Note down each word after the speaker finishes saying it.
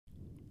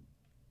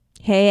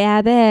Hey,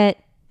 Abbott.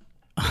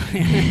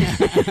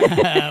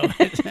 I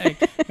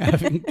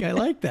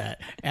like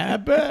that.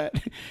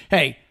 Abbott.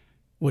 Hey,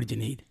 what did you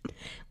need?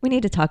 We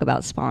need to talk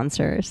about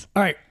sponsors.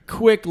 All right,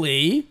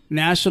 quickly.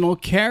 National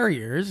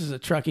Carriers is a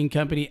trucking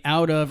company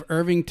out of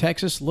Irving,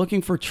 Texas,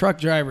 looking for truck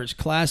drivers,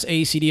 Class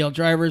A CDL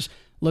drivers,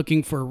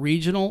 looking for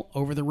regional,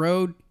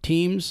 over-the-road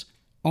teams,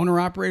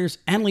 owner-operators,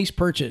 and lease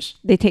purchase.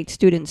 They take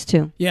students,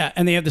 too. Yeah,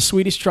 and they have the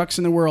sweetest trucks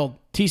in the world.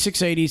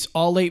 T680s,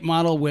 all late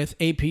model with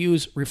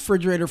APUs,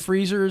 refrigerator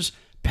freezers,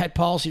 pet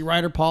policy,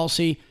 rider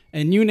policy,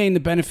 and you name the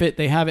benefit,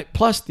 they have it.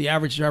 Plus, the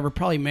average driver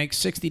probably makes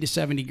 60 to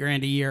 70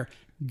 grand a year.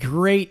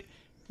 Great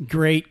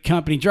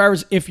company.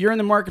 Drivers, if you're in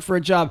the market for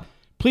a job,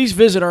 please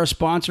visit our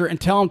sponsor and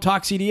tell them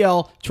Talk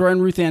CDL. Troy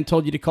and Ruth Ann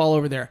told you to call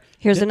over there.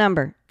 Here's the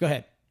number. Go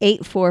ahead.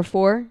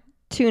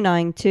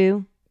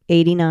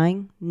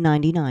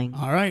 844-292-8999.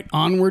 All right,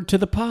 onward to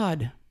the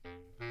pod.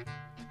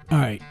 All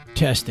right,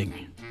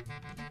 testing.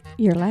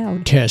 You're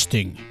loud.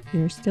 Testing.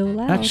 You're still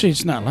loud. Actually,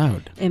 it's not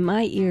loud. In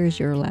my ears,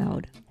 you're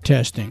loud.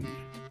 Testing.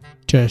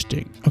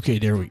 Okay,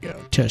 there we go.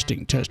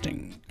 Testing.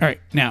 All right,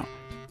 now,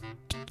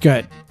 go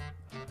ahead.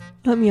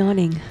 I'm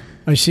yawning.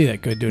 I see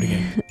that. Good. Do it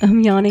again. I'm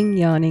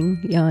yawning. All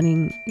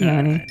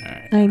right,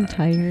 I'm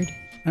tired.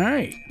 All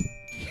right.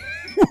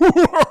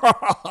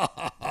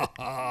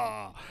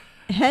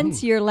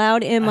 Hence, you're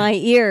loud in my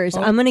ears.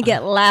 I'm going to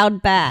get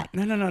loud back.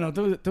 No.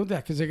 Don't do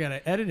that because I got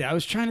to edit it. I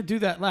was trying to do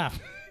that laugh.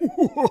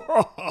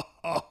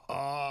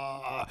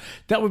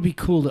 That would be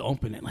cool to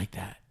open it like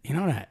that. You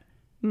know that?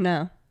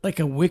 No. Like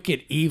a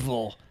wicked,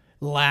 evil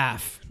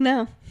laugh.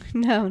 No.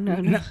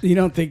 You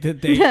don't think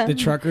that the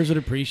truckers would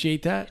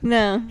appreciate that?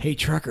 No. Hey,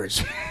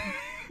 truckers.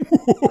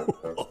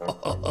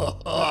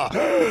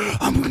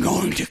 I'm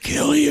going to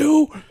kill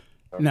you.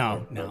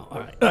 No. All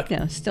right. Look.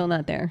 No, still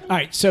not there. All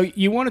right. So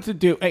you wanted to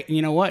do, hey,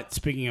 you know what?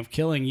 Speaking of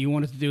killing, you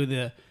wanted to do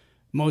the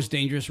most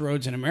dangerous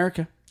roads in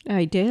America.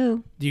 I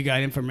do. Do you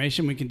got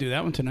information? We can do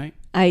that one tonight.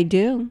 I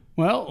do.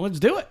 Well, let's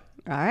do it.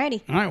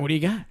 Alrighty. All right. What do you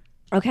got?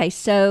 Okay,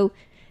 so...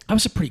 That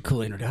was a pretty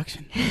cool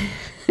introduction.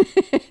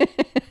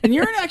 And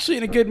you're actually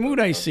in a good mood,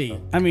 I see.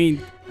 I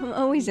mean... I'm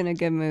always in a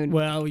good mood.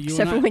 Well,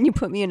 except for when you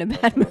put me in a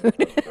bad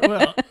mood.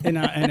 Well,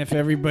 and if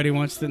everybody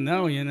wants to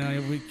know,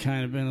 we've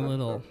kind of been a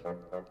little...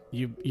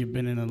 You've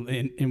been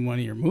in one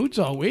of your moods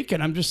all week,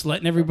 and I'm just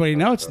letting everybody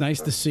know it's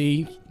nice to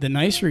see the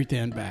nice Ruth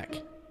Ann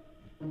back.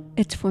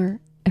 It's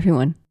for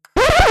everyone.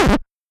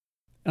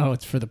 Oh,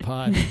 it's for the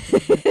pod.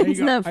 It's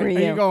not for you.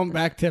 Are you going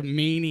back to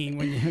meanie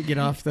when you get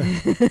off the...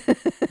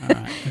 All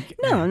right, okay.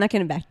 No, I'm not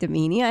going back to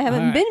meanie. I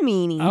haven't been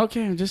meanie.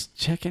 Okay, I'm just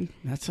checking.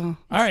 That's all.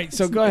 All right,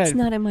 so go ahead. It's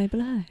not in my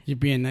blood. You're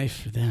being nice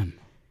for them.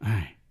 All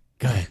right,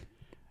 go ahead.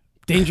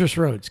 Dangerous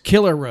roads,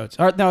 killer roads.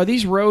 Now, are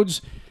these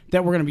roads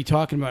that we're going to be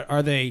talking about,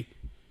 are they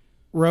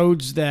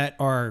roads that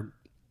are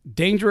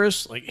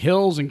dangerous, like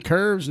hills and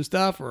curves and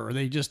stuff, or are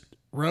they just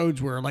roads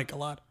where like a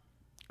lot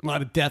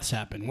of deaths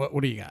happen?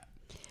 What do you got?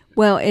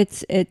 Well,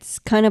 it's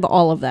kind of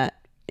all of that.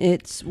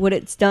 It's what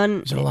it's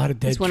done. Is there a lot of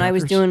dead when truckers? I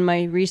was doing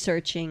my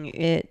researching,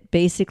 it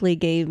basically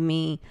gave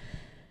me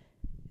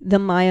the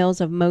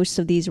miles of most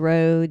of these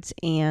roads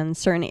and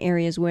certain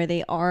areas where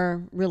they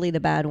are really the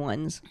bad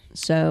ones.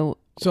 So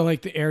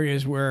like the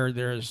areas where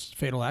there's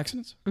fatal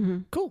accidents?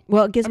 Mm-hmm. Cool.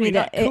 Well, it gives me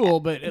that. Cool,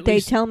 but at they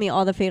least... tell me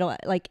all the fatal,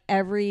 like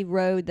every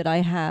road that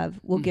I have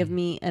will give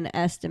me an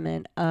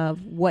estimate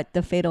of what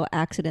the fatal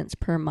accidents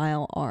per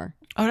mile are.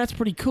 Oh, that's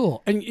pretty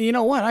cool. And you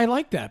know what? I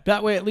like that.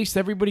 That way, at least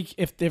everybody,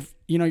 if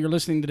you're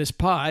listening to this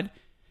pod,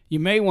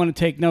 you may want to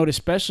take note,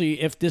 especially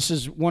if this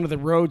is one of the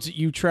roads that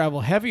you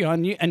travel heavy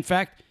on. In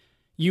fact,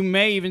 you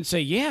may even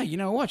say, yeah, you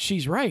know what?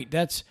 She's right.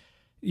 That's,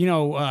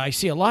 I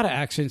see a lot of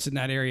accidents in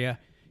that area,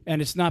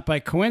 and it's not by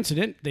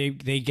coincidence. They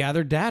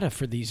gather data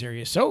for these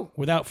areas. So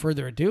without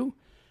further ado,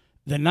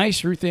 the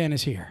nice Ruth Ann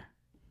is here.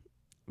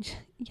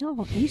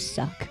 Yo, you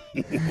suck.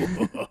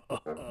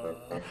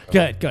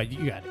 Good.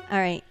 You got it. All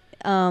right.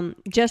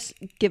 Just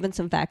giving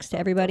some facts to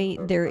everybody,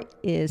 there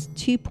is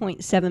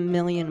 2.7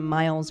 million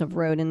miles of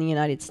road in the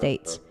United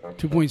States.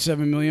 2.7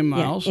 million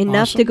miles. Yeah,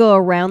 enough awesome. to go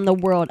around the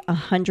world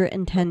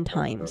 110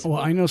 times.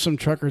 Well, I know some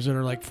truckers that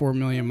are like 4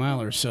 million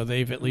milers, so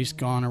they've at least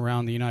gone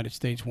around the United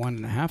States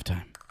 1.5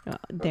 times.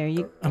 There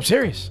you. I'm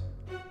serious.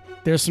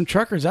 There's some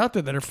truckers out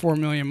there that are 4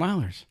 million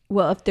milers.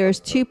 Well, if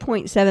there's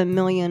 2.7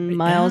 million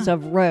miles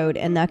of road,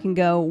 and that can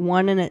go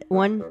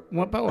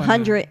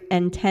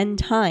 110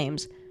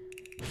 times.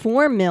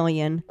 4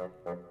 million.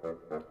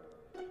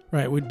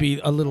 Right, would be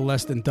a little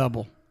less than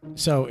double.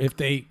 So if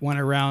they went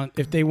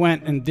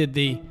and did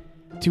the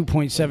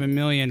 2.7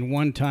 million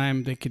one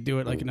time, they could do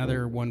it like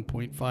another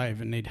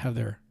 1.5 and they'd have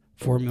their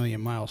 4 million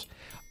miles.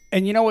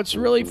 And you know what's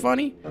really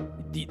funny?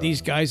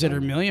 These guys that are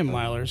million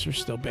milers are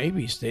still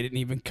babies. They didn't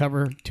even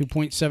cover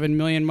 2.7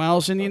 million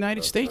miles in the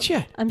United States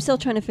yet. I'm still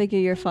trying to figure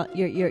your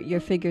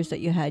figures that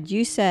you had.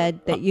 You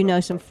said that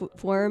some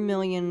 4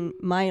 million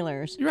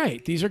milers.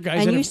 Right. These are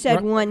guys and that you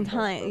said one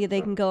time they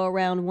can go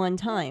around one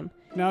time.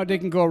 No, they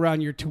can go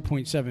around your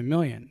 2.7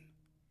 million.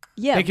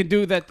 Yeah. They could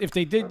do that if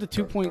they did the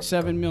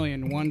 2.7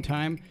 million one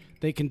time.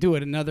 they can do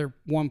it. Another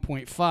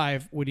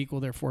 1.5 would equal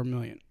their 4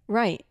 million.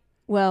 Right.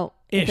 Well,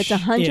 if it's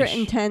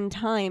 110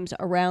 times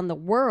around the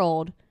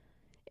world,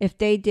 if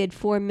they did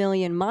 4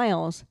 million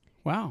miles.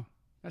 Wow.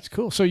 That's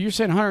cool. So you're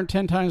saying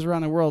 110 times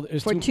around the world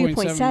is for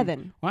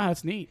 2.7. Wow,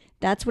 that's neat.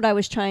 That's what I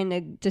was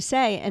trying to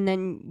say, and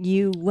then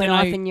you went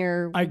off in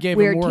your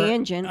weird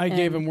tangent. I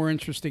gave a more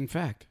interesting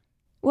fact.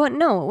 Well,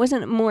 no, it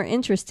wasn't more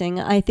interesting.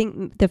 I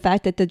think the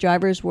fact that the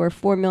drivers were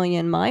 4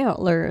 million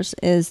milers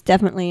is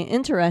definitely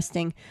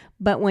interesting.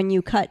 But when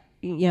you cut,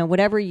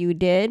 whatever you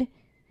did,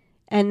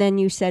 and then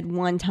you said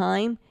one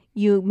time,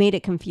 you made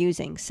it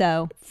confusing.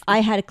 So I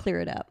had to clear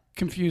it up.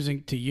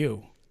 Confusing to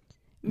you.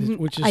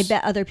 Which is, I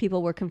bet other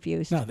people were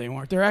confused. No, they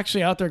weren't. They're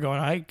actually out there going,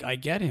 I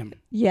get him.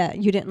 Yeah,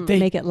 you didn't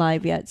make it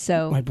live yet,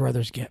 so my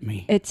brothers get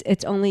me.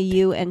 It's only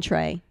you and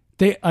Trey.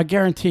 I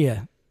guarantee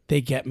you,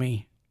 they get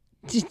me.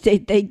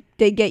 They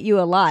get you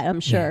a lot, I'm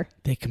sure. Yeah,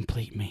 they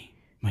complete me,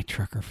 my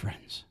trucker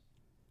friends.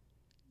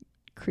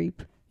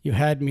 Creep. You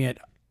had me at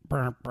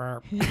burp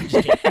burp. All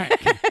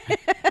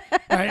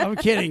right, I'm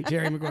kidding,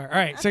 Terry McGuire. All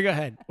right, so go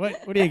ahead.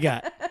 What do you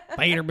got?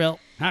 Peterbilt.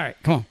 All right,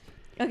 come on.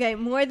 Okay,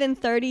 more than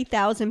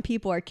 30,000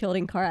 people are killed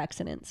in car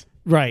accidents.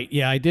 Right.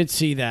 Yeah, I did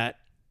see that,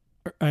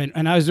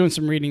 and I was doing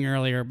some reading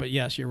earlier. But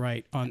yes, you're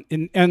right on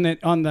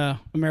the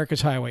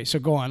America's highway. So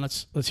go on.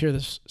 Let's hear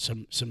this.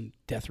 Some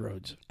death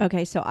roads.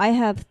 Okay, so I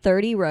have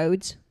 30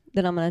 roads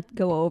that I'm going to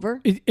go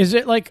over. Is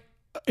it like,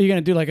 are you going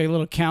to do like a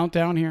little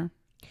countdown here?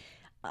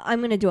 I'm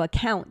going to do a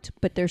count,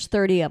 but there's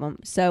 30 of them.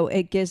 So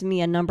it gives me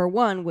a number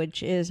 1,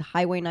 which is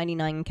Highway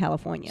 99 in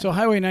California. So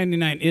Highway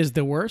 99 is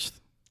the worst?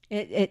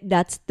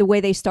 That's the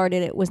way they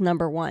started. It was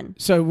number 1.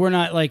 So we're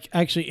not like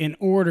actually in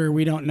order.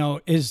 We don't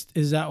know. Is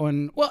that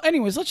one? Well,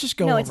 anyways, let's just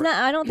go. No, over it's not.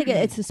 I don't think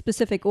it's a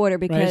specific order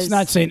because right? It's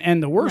not saying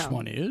and the worst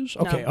one is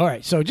okay. No. All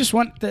right. So just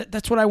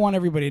that's what I want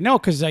everybody to know,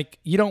 because like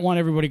you don't want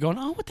everybody going,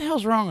 oh, what the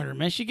hell's wrong with her,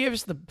 man? She gave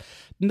us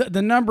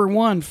the number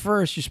 1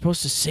 first. You're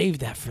supposed to save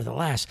that for the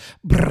last.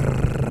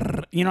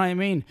 Brrr, you know what I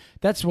mean?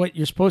 That's what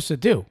you're supposed to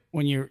do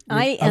when you're.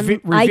 I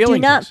do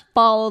not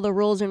follow the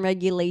rules and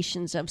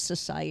regulations of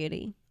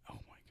society.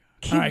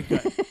 All right,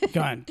 good.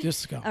 Go on.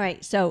 Just go. All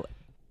right. So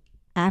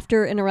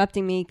after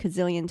interrupting me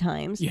gazillion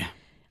times,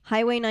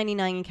 Highway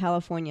 99 in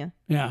California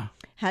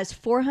has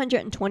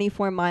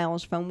 424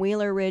 miles from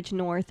Wheeler Ridge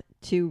North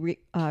to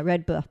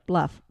Red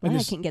Bluff.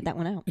 I can't get that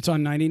one out. It's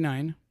on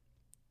 99?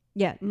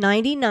 Yeah.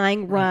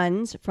 99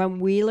 runs from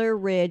Wheeler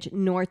Ridge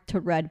North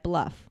to Red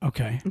Bluff.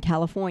 Okay. In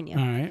California.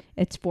 All right.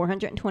 It's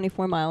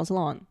 424 miles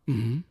long.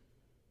 Mm-hmm.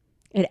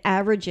 It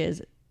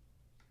averages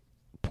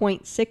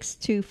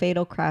 0.62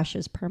 fatal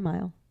crashes per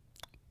mile.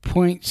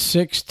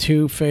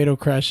 0.62 fatal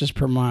crashes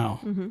per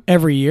mile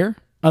every year,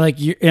 like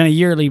on a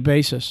yearly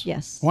basis.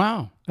 Yes.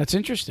 Wow, that's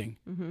interesting.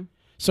 Mm-hmm.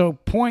 So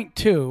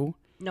 0.2.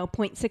 No,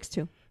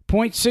 0.62.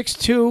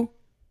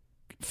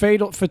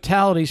 0.62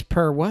 fatalities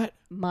per what?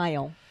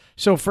 Mile.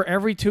 So for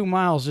every 2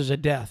 miles there's a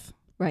death.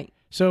 Right.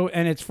 So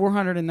and it's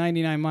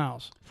 499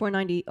 miles.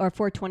 490 or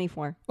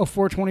 424. Oh,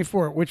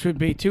 424, which would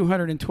be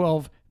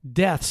 212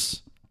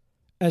 deaths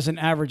as an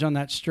average on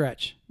that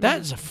stretch.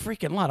 That is a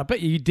freaking lot. I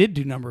bet you did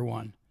do number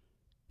 1.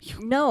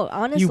 No,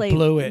 honestly, you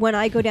blew it. When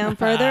I go down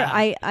further,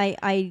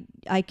 I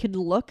could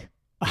look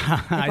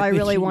if I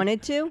really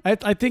wanted to.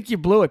 I think you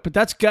blew it, but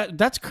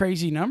that's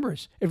crazy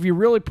numbers. If you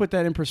really put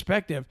that in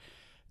perspective,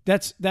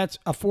 that's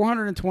a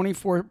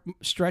 424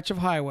 stretch of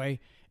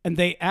highway, and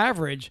they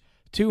average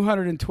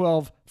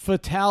 212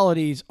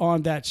 fatalities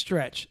on that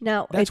stretch.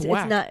 No, that's it's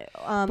not.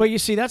 But you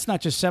see, that's not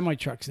just semi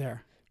trucks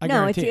there.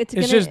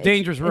 It's just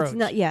dangerous roads. It's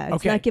not,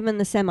 it's not given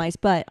the semis,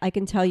 but I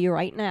can tell you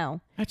right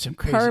now, that's some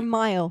crazy. Per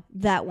mile,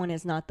 that one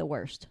is not the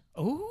worst.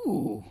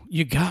 Ooh,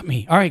 you got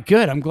me. All right,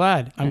 good. I'm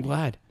glad. All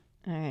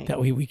right. That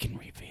way we can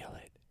reveal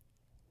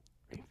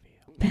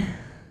it.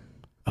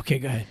 Okay,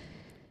 go ahead.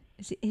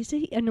 Is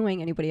he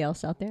annoying anybody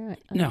else out there?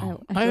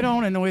 No, I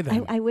don't annoy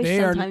them. I wish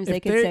sometimes they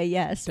could say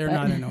yes. They're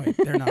not annoyed.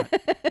 They're not.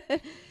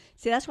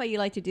 See, that's why you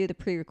like to do the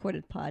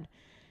pre-recorded pod.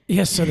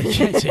 Yes, so the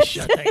kid says,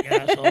 shut that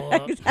asshole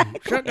up.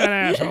 Exactly. Shut that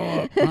asshole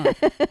up.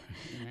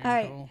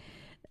 All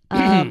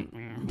right.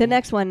 The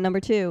next one, number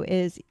 2,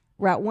 is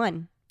Route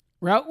 1.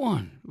 Route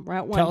 1.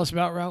 Tell us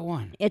about Route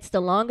 1. It's the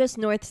longest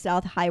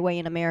north-south highway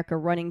in America,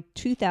 running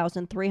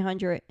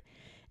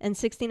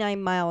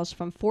 2,369 miles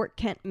from Fort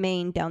Kent,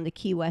 Maine, down to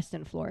Key West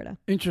in Florida.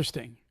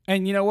 Interesting.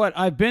 And you know what?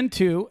 I've been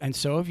to, and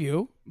so have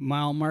you,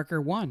 mile marker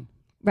 1.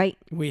 Right.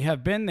 We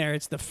have been there.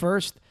 It's the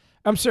first...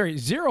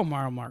 0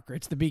 mile marker.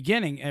 It's the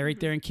beginning right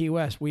there in Key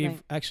West.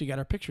 We've actually got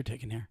our picture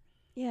taken there.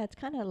 Yeah, it's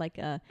kind of like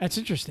a... That's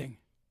interesting.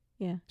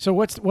 Yeah. So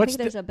what's I think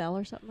there's a bell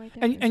or something right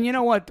there. And you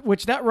know what?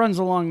 Which that runs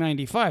along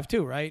 95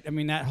 too, right? I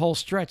mean, that whole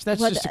stretch.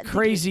 That's just a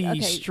crazy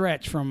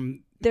stretch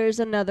from... There's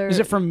another... Is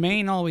it from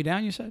Maine all the way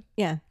down, you said?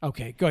 Yeah.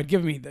 Okay, go ahead.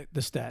 Give me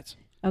the stats.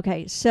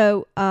 Okay,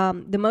 so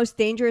the most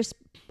dangerous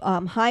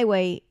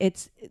highway,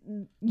 it's...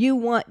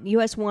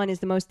 US 1 is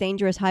the most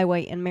dangerous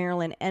highway in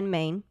Maryland and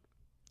Maine.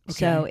 Okay.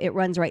 So it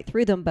runs right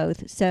through them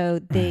both. So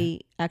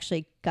they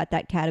actually got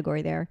that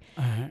category there.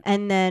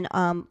 And then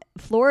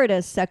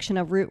Florida's section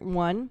of Route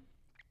 1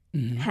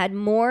 had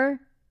more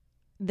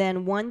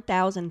than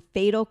 1,000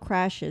 fatal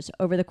crashes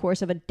over the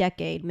course of a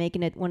decade,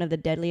 making it one of the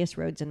deadliest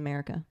roads in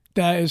America.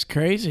 That is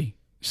crazy.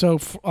 So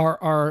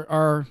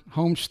our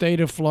home state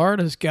of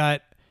Florida's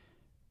got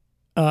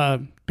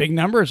big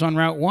numbers on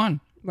Route 1.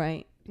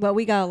 Right. Well,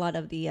 we got a lot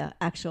of the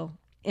actual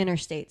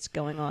interstates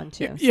going on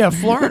too. Yeah,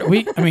 Florida.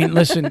 I mean,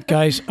 listen,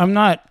 guys, I'm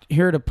not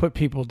here to put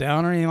people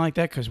down or anything like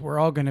that because we're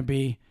all going to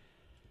be,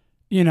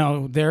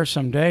 there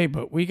someday.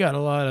 But we got a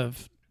lot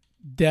of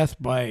death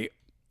by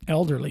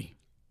elderly.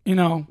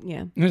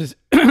 Yeah.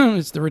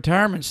 It's the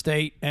retirement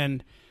state,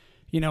 and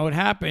what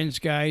happens,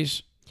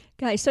 guys.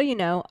 Guys, so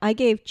I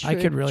gave I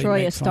could really Troy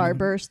a make fun of him.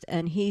 Starburst,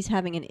 and he's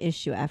having an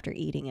issue after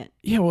eating it.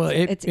 Yeah, well,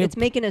 It's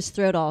making his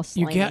throat all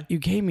slimy. you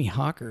gave me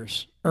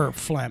hawkers or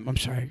phlegm. I'm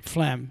sorry,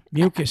 phlegm,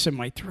 mucus in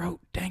my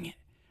throat. Dang it!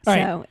 All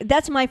right. So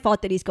that's my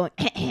fault that he's going.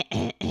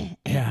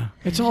 Yeah,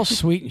 it's all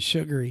sweet and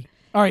sugary.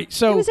 All right,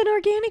 so It was an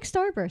organic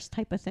Starburst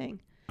type of thing.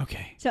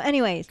 okay. So,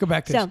 anyways, Go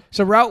back to this.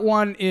 So Route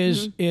 1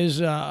 is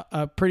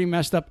pretty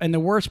messed up, and the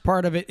worst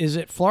part of it is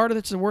it Florida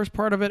that's the worst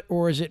part of it,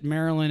 or is it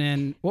Maryland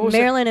and what was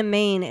Maryland and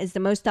Maine is the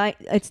most.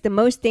 It's the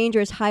most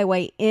dangerous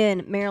highway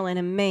in Maryland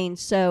and Maine.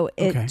 So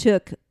it Okay.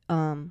 took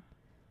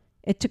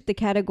the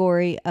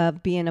category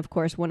of being, of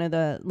course, one of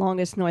the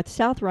longest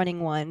north-south running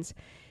ones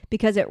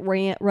because it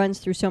runs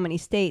through so many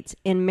states.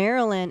 In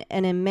Maryland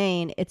and in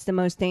Maine, it's the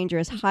most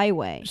dangerous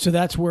highway. So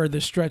that's where the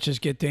stretches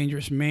get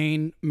dangerous.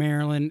 Maine,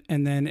 Maryland,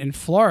 and then in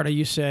Florida,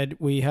 you said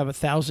we have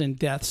 1,000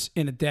 deaths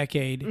in a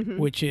decade,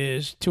 which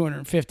is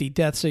 250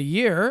 deaths a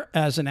year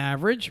as an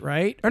average,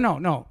 right? Or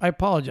no, I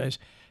apologize.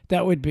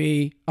 That would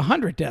be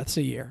 100 deaths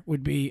a year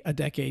would be a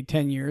decade,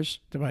 10 years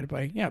divided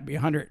by, it'd be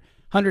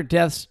 100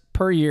 deaths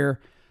per year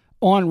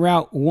on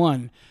Route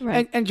 1.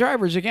 Right. And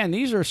drivers, again,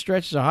 these are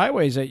stretches of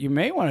highways that you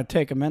may want to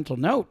take a mental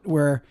note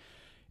where,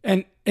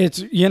 and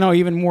it's,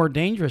 even more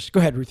dangerous. Go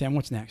ahead, Ruth Ann,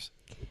 what's next?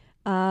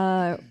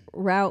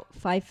 Route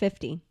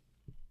 550.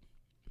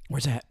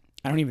 Where's that?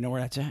 I don't even know where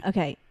that's at.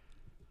 Okay.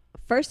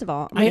 First of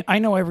all, I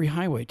know every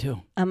highway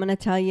too. I'm going to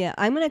tell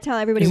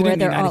everybody Is it where in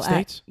the they're United all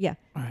States? at. Yeah.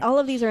 All right. All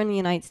of these are in the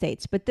United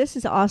States, but this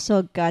has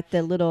also got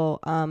the little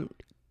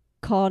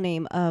call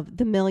name of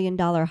the $1 Million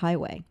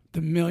Highway. The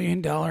 $1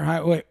 Million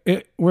Highway.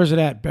 Where's it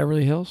at?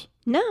 Beverly Hills?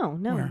 No.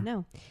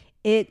 Where?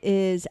 It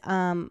is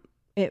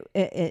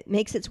it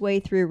makes its way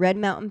through Red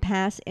Mountain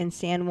Pass and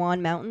San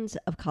Juan Mountains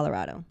of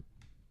Colorado.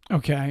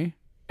 Okay.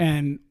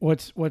 And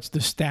what's the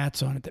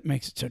stats on it that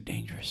makes it so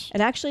dangerous?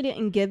 It actually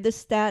didn't give the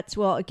stats.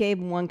 Well, it gave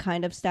one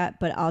kind of stat,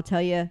 but I'll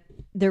tell you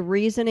the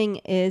reasoning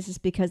is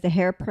because the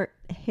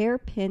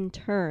hairpin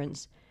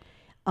turns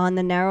on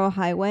the narrow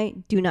highway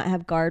do not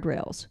have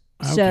guardrails.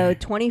 Okay. So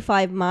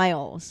 25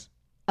 miles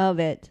of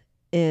it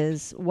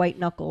is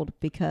white-knuckled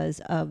because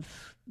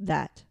of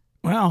that.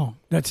 Wow,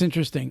 that's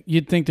interesting.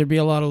 You'd think there'd be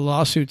a lot of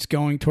lawsuits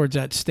going towards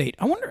that state.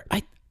 I wonder,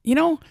 I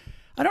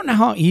don't know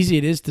how easy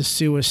it is to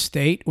sue a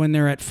state when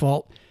they're at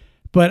fault.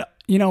 But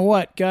you know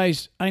what,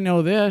 guys? I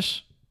know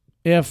this.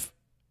 If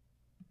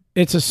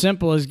it's as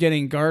simple as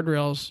getting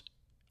guardrails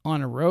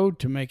on a road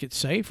to make it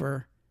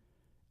safer,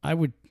 I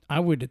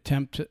would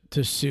attempt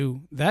to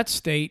sue that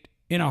state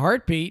in a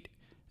heartbeat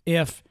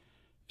if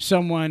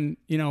someone,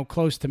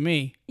 close to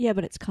me. Yeah,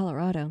 but it's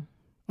Colorado.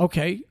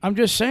 Okay, I'm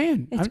just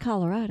saying. It's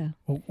Colorado.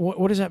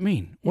 What does that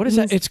mean? What does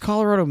that? It's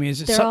Colorado mean?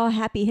 Is it they're all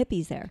happy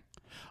hippies there.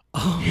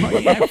 Oh,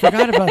 yeah, I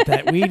forgot about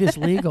that. Weed is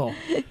legal.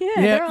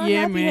 They're all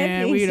happy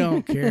man. hippies. We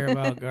don't care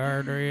about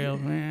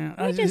guardrails, man.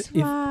 I just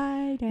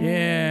ride.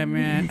 Yeah,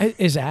 man.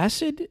 Is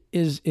acid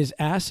or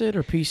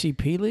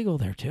PCP legal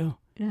there too?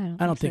 I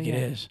don't think it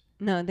is.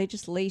 No, they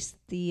just lace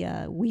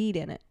the weed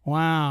in it.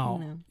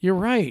 Wow, you're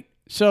right.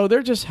 So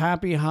they're just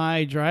happy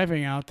high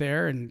driving out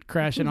there and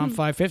crashing on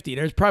 550.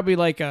 There's probably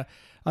like a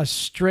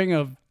string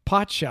of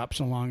pot shops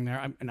along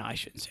there. No, I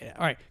shouldn't say that.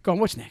 All right, go on.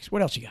 What's next?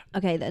 What else you got?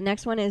 Okay, the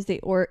next one is the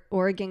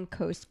Oregon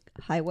Coast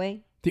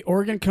Highway. The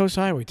Oregon Coast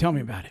Highway. Tell me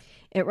about it.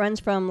 It runs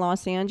from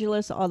Los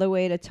Angeles all the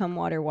way to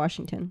Tumwater,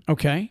 Washington.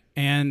 Okay,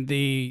 and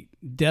the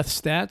death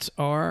stats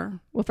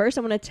are? Well, first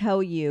I'm going to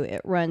tell you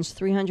it runs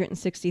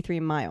 363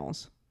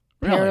 miles,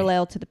 Really?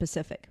 parallel to the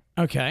Pacific.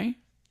 Okay.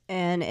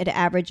 And it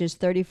averages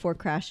 34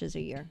 crashes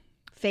a year.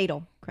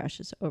 Fatal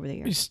crashes over the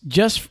year. It's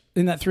just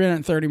in that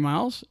 330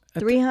 miles?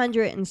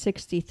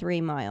 363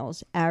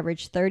 miles,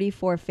 average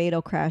 34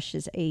 fatal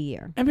crashes a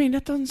year. I mean,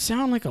 that doesn't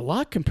sound like a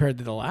lot compared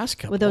to the last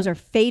couple. Well, those are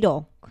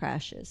fatal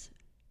crashes,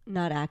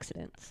 not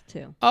accidents,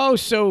 too. Oh,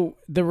 so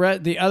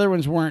the other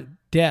ones weren't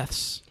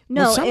deaths.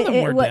 No, well, some of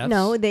them were deaths.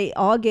 No, they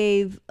all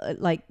gave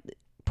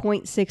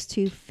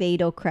 0.62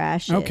 fatal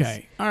crashes.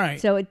 Okay, all right.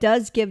 So it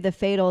does give the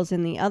fatals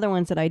in the other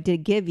ones that I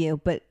did give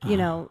you, but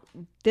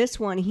this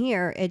one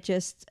here, it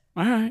just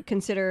all right.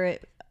 Consider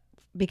it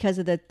because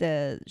of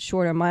the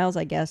shorter miles,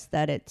 I guess,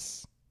 that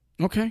it's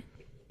okay.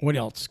 What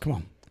else?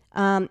 Come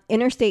on.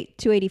 Interstate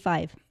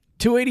 285.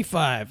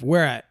 285.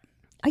 Where at?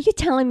 Are you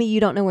telling me you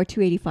don't know where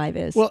 285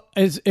 is? Well,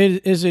 is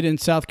it in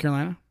South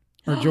Carolina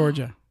or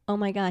Georgia? Oh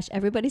my gosh,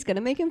 everybody's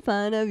gonna make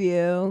fun of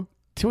you.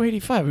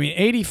 285. I mean,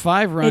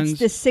 85 runs.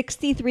 It's the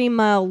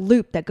 63-mile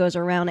loop that goes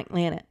around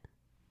Atlanta.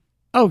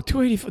 Oh,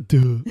 285.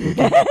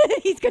 Duh.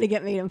 He's going to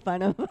get made in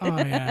fun of. Oh,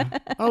 yeah.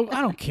 Oh,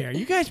 I don't care.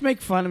 You guys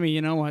make fun of me.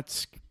 You know what?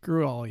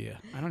 Screw all of you.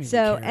 I don't even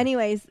So, care.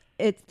 anyways,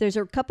 there's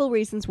a couple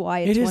reasons why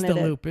it's It is one the of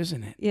the loop,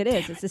 isn't it? It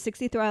is. It's a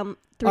 63 All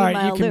right,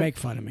 mile you can loop. make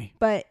fun of me.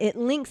 But it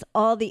links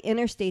all the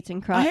interstates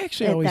and I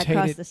actually always that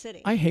cross hated the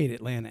city. I hate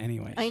Atlanta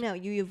anyways. I know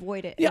you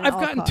avoid it. Yeah, at I've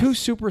all gotten costs. 2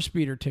 super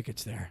speeder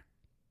tickets there.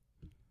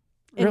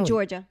 in Really?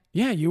 Georgia.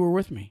 Yeah, you were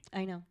with me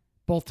I know.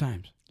 both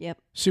times. Yep.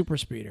 Super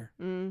speeder.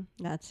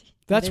 That's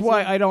That's is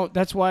why it. I don't.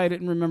 That's why I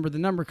didn't remember the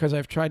number because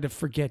I've tried to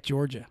forget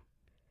Georgia.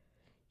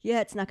 Yeah,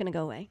 it's not going to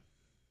go away.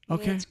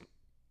 Okay. It's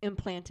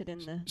implanted in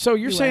the. So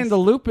you're US. saying the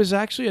loop is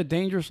actually a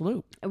dangerous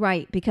loop?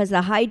 Right, because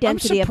the high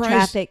density of surprised-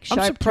 traffic, I'm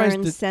sharp surprised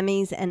turns,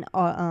 semis, and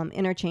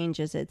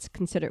interchanges, it's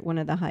considered one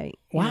of the high.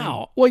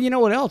 Wow. Well, you know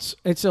what else?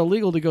 It's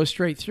illegal to go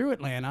straight through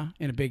Atlanta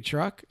in a big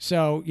truck.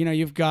 So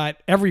you've got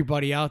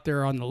everybody out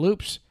there on the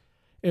loops,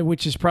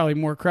 which is probably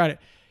more crowded.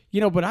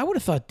 But I would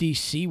have thought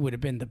DC would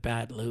have been the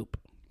bad loop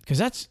because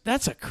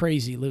that's a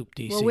crazy loop.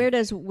 DC. Well, where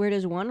does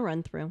one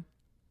run through?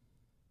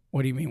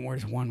 What do you mean? Where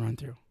does one run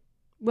through?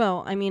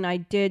 Well, I mean, I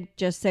did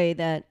just say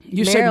that.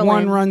 You said one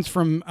Maryland- runs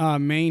from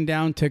Maine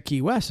down to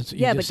Key West. That's what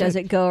you Yeah, just but does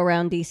said. it go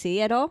around DC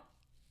at all?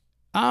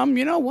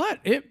 You know what?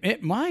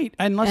 It might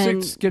unless And-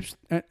 it skips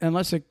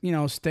unless it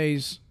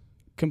stays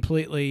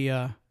completely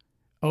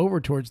over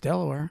towards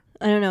Delaware.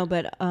 I don't know,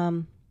 but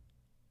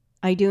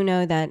I do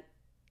know that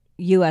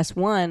US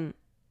 1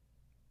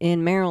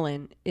 in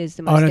Maryland is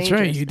the most Oh, that's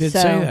dangerous. right. You did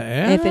So say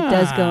that. if it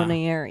does go Yeah. in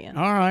the area.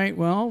 All right.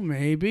 Well,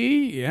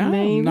 maybe. Yeah.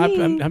 Maybe.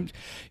 I'm,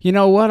 you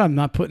know what? I'm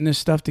not putting this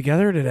stuff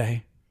together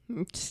today.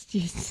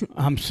 It's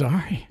I'm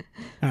sorry.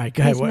 All right.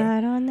 Go ahead. What?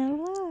 not on the line.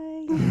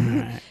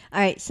 All right. All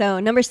right, so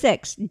number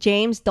 6,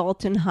 James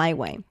Dalton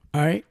Highway.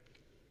 All right.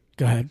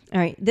 Go ahead. All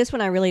right, this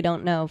one I really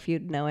don't know if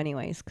you'd know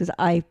anyways, because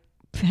I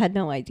had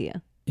no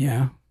idea.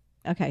 Yeah.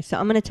 Okay, so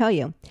I'm going to tell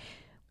you.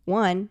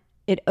 One,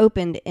 it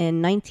opened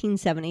in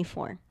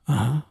 1974.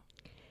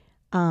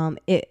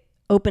 It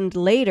opened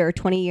later,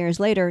 20 years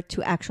later,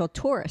 to actual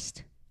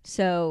tourists.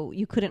 So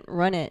you couldn't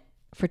run it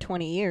for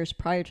 20 years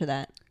prior to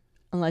that,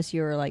 unless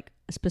you were like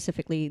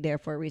specifically there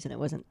for a reason. It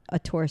wasn't a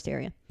tourist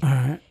area. All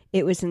right.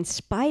 It was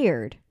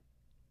inspired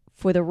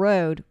for the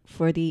road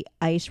for the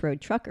ice road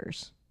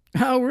truckers.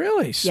 Oh,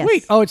 really?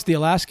 Sweet. Yes. Oh, it's the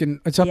Alaskan.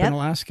 It's up in Yep,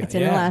 Alaska. It's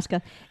in Yeah.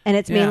 Alaska, and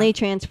it's Yeah. mainly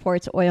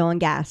transports oil and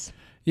gas.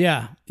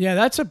 Yeah. Yeah.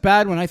 That's a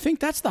bad one. I think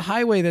that's the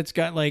highway that's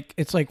got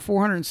it's like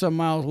 400 and some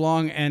miles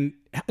long, and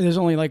there's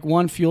only like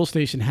one fuel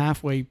station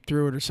halfway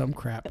through it or some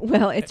crap.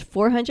 Well, it's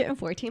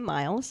 414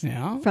 miles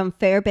Yeah. from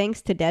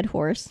Fairbanks to Dead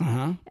Horse,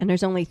 Uh-huh. and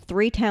there's only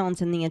 3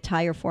 towns in the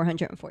entire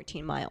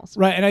 414 miles.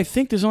 Right. And I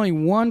think there's only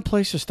one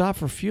place to stop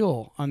for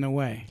fuel on the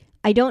way.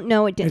 I don't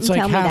know. It didn't It's like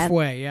tell me that.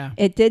 halfway. Yeah.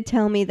 It did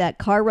tell me that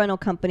car rental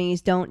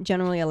companies don't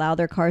generally allow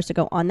their cars to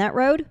go on that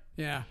road,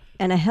 Yeah.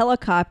 and a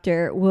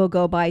helicopter will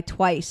go by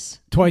twice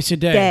Twice a a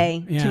day.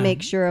 day Yeah. to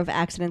make sure of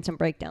accidents and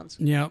breakdowns.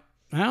 Yep.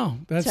 Oh,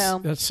 that's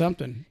So-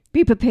 something.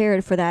 Be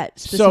prepared for that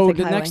specific So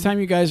the highway. next time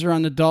you guys are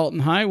on the Dalton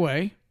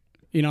Highway,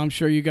 I'm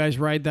sure you guys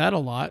ride that a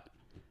lot.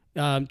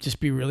 Just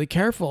be really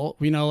careful.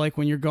 Like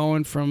when you're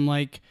going from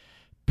like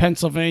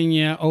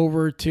Pennsylvania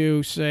over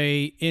to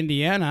say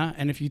Indiana,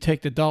 and if you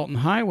take the Dalton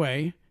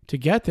Highway to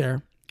get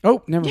there,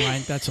 oh, never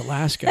mind, that's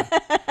Alaska.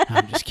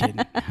 I'm just kidding.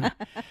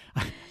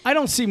 I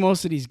don't see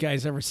most of these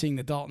guys ever seeing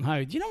the Dalton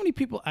Highway. Do you know how many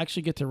people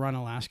actually get to run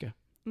Alaska?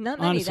 Not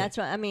many. honestly. That's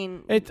what I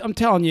mean. I'm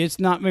telling you, it's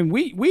not. I mean,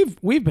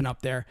 we've been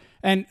up there,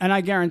 and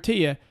I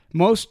guarantee you,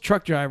 most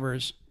truck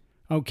drivers,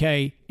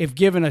 okay, if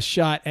given a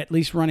shot, at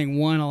least running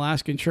one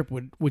Alaskan trip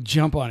would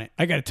jump on it.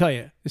 I got to tell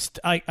you,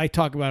 I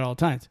talk about it all the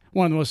time. It's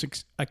one of the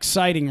most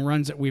exciting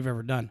runs that we've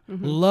ever done.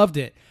 Loved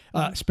it,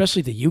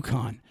 especially the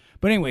Yukon.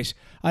 But anyways,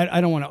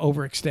 I don't want to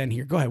overextend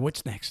here. Go ahead.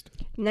 What's next?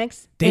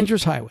 Next,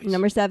 Dangerous highways.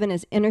 Number 7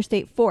 is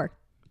Interstate 4.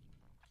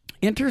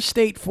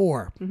 Interstate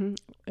 4.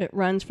 It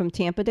runs from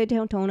Tampa to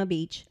Daytona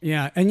Beach.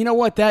 Yeah, and you know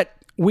what? That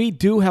we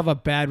do have a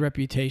bad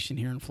reputation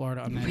here in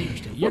Florida on that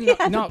interstate. You're We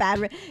not- have no, a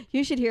bad.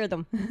 You should hear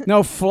them.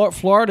 No,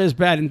 Florida is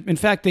bad. In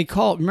fact,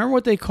 remember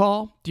what they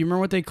call? Do you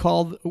remember what they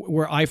called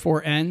where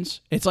I-4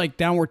 ends? It's like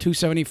down where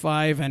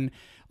 275 and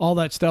all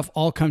that stuff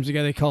all comes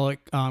together. They call it,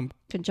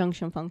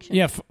 Conjunction function.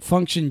 yeah,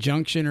 Function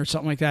Junction or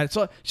something like that. It's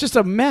just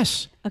a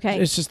mess. Okay.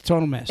 It's just a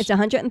total mess. It's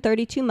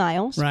 132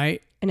 miles,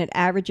 right? and it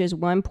averages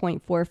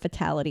 1.4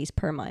 fatalities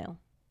per mile.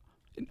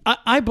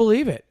 I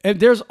believe it. And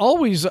there's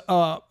always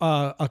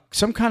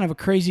some kind of a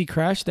crazy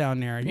crash down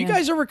there. If you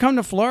guys ever come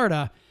to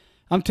Florida,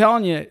 I'm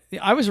telling you,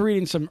 I was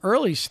reading some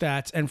early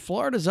stats, and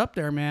Florida's up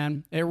there,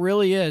 man. It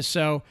really is.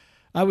 So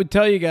I would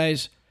tell you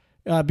guys,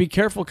 be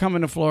careful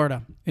coming to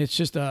Florida. It's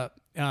just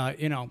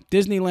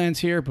Disneyland's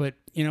here, but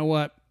you know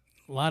what?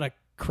 A lot of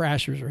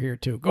crashers are here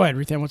too. Go ahead,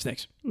 Ruthann. What's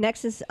next?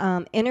 Next is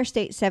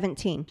Interstate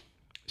 17.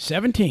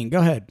 17. Go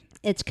ahead.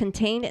 It's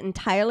contained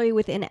entirely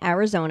within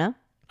Arizona.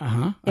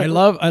 I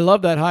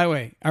love that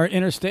highway. Our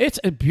interstate. It's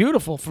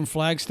beautiful from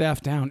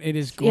Flagstaff down. It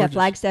is gorgeous. Yeah,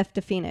 Flagstaff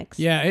to Phoenix.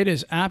 Yeah, it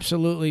is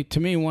absolutely, to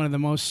me, one of the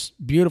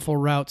most beautiful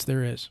routes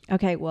there is.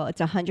 Okay, well,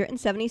 it's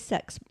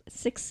 176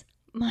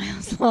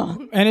 miles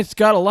long. And it's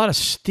got a lot of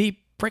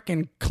steep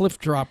freaking cliff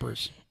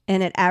droppers.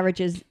 And it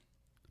averages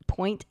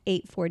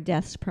 0.84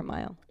 deaths per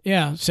mile.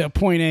 Yeah, so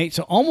 0.8,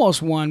 so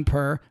almost 1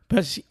 per.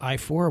 But see,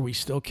 I-4, we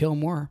still kill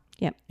more.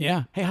 Yep.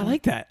 Yeah. Hey, I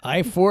like that.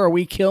 I-4,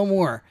 we kill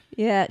more.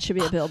 Yeah, it should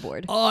be a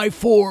billboard.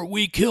 I-4,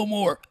 we kill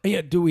more.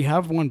 Yeah, do we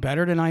have one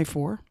better than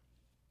I-4?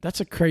 That's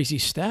a crazy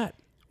stat.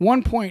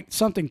 1 point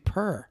something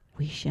per.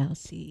 We shall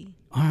see.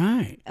 All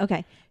right.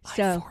 Okay,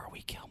 so I-4,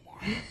 we kill more.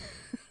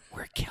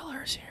 We're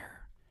killers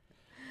here.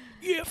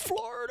 Yeah,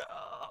 Florida.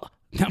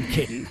 No, I'm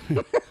kidding.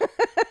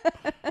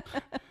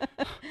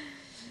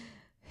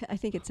 I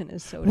think it's in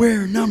his soda.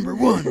 We're number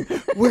one.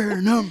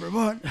 We're number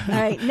one. All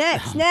right,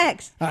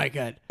 next. All right,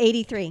 good.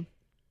 83.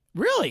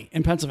 Really?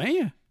 In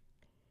Pennsylvania?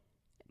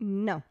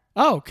 No.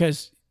 Oh,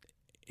 because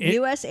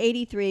US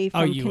 83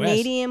 from US.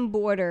 Canadian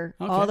border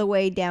Okay. all the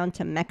way down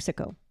to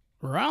Mexico.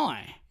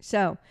 Really?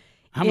 So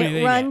How many it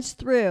they runs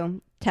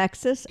through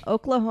Texas,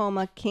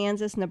 Oklahoma,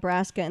 Kansas,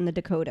 Nebraska, and the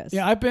Dakotas.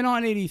 Yeah, I've been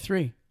on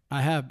 83.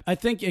 I have. I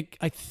think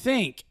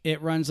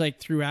it runs like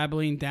through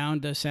Abilene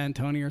down to San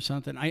Antonio or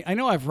something. I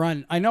know I've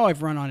run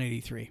on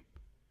 83.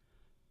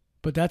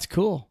 But that's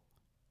cool.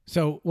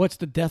 So what's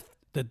the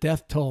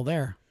death toll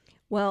there?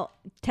 Well,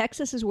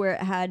 Texas is where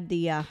it had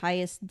the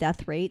highest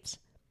death rates,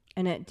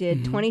 and it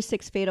did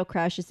 26 fatal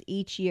crashes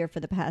each year for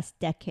the past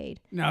decade.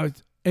 No,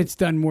 it's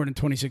done more than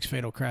 26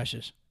 fatal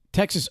crashes.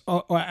 Texas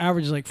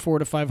averages like 400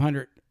 to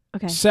 500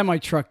 Okay.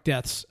 semi-truck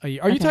deaths a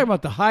year. Are you talking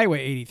about the Highway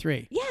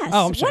 83? Yes.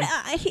 Oh, I'm sorry.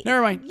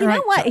 Never mind. You All know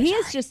right. what? Sorry, He sorry.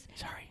 is just.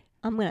 Sorry.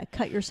 I'm gonna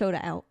cut your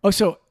soda out. Oh,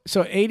 so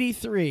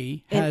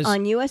 83 has.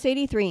 On US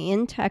 83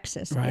 in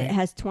Texas, Right. it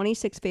has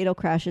 26 fatal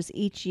crashes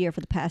each year for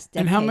the past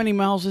decade. And how many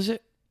miles is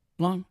it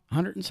long?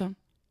 100 and some?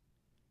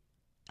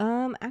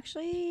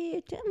 Actually,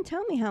 it didn't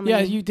tell me how many. Yeah,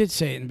 you did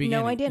say it in the beginning.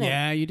 No, I didn't.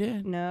 Yeah, you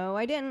did. No,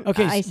 I didn't.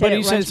 Okay, I said but it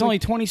you said runs it's only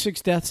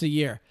 26 deaths a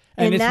year,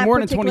 and In it's that more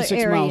than particular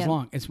 26 miles area.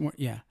 long. It's more,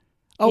 yeah.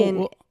 Oh, in,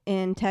 well,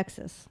 in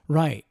Texas.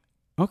 right.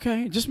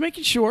 Okay, just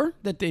making sure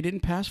that they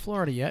didn't pass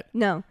Florida yet.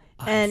 No,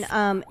 and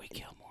We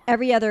kill more.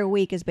 every other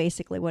week is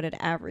basically what it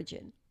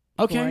averages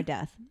for a Okay.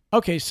 death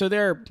Okay, so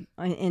they're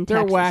in They're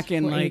Texas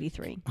whacking for like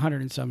 83.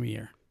 100 and some a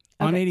year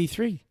on Okay.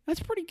 83. That's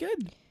pretty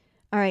good.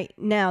 All right,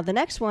 now the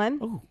next one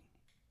Oh,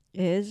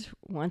 is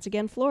once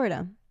again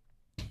Florida,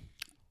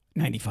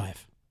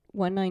 95.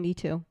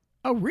 192.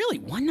 Oh, really?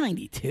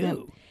 192. Yep.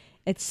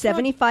 It's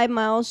 75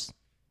 miles,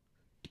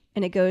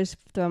 and it goes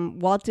from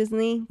Walt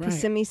Disney, Right.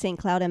 Kissimmee, St.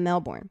 Cloud, and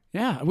Melbourne.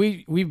 Yeah,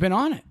 we've been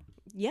on it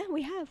Yeah,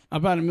 we have.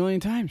 about 1 million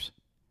times.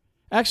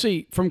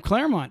 Actually, from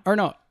Claremont, or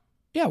no,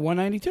 yeah,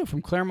 192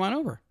 from Claremont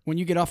over. When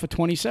you get off of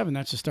 27,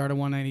 that's the start of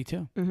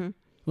 192. Mm-hmm.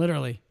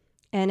 Literally.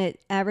 And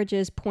it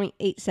averages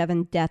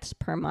 0.87 deaths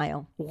per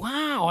mile.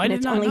 Wow, I And did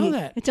it's not only, know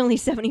that. It's only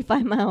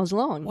 75 miles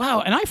long.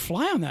 Wow, and I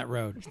fly on that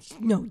road.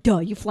 No, duh,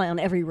 you fly on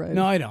every road.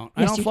 No, I don't.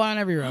 I Yes, don't you- fly on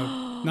every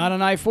road. Not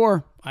on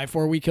I-4.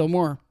 I-4, we kill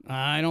more.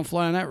 I don't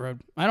fly on that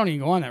road. I don't even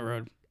go on that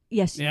road.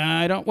 Yes, Yeah,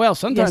 I don't. Well,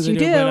 sometimes Yes, you I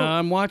do, do. but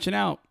I'm watching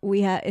out.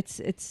 we have.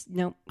 It's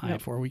nope.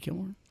 I-4, we kill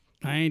more.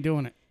 I ain't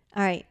doing it.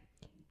 All right.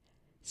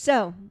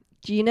 So,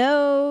 do you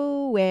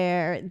know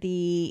where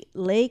the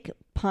Lake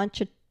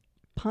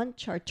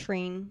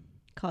Pontchartrain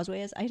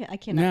Causeway is? I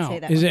cannot Now, say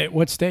that. is it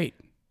what state?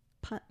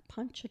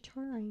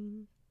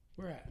 Pontchartrain?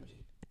 Where at?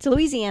 It's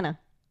Louisiana.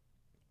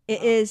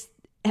 It is.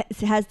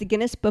 It has the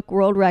Guinness Book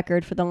World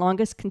Record for the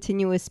longest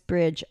continuous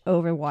bridge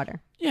over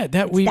water. Yeah,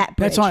 that that's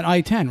bridge. on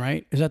I-10,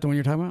 right? Is that the one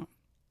you're talking about?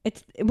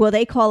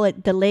 They call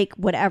it the Lake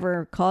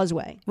whatever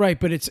Causeway. Right,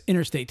 but it's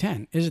Interstate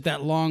 10. Is it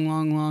that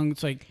long?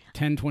 It's like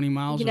 10, 20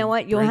 miles. You know of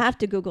what? You'll bridge? have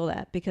to Google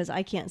that because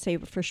I can't say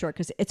for sure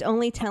because it's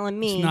only telling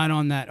me. It's not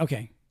on that.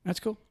 Okay, that's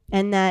cool.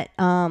 And that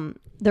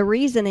the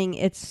reasoning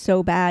it's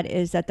so bad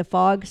is that the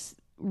fog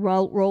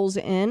rolls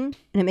in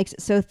and it makes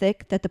it so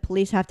thick that the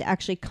police have to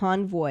actually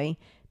convoy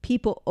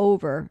people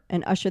over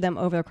and usher them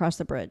over across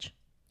the bridge.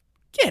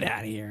 Get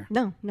out of here.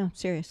 No,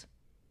 serious.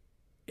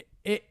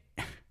 It.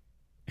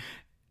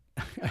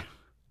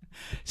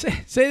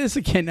 say this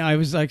again. No, I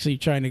was actually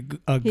trying to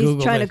Google.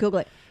 He's trying this. to Google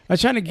it. I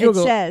was trying to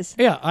Google. It says,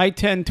 Yeah,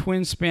 I-10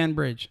 twin span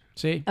bridge.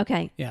 See?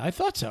 okay, Yeah, I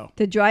thought so.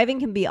 the driving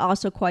can be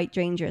also quite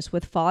dangerous,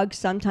 with fog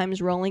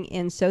sometimes rolling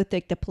in so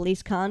thick the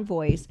police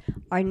convoys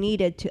are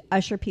needed to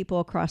usher people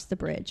across the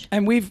bridge.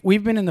 And we've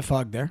been in the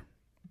fog there.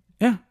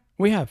 Yeah,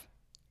 we have.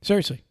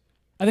 Seriously.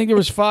 I think there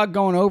was fog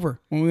going over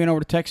when we went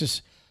over to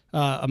Texas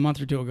a month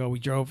or two ago. We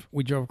drove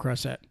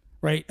across that.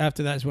 Right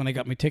after that is when I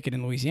got my ticket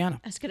in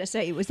Louisiana. I was going to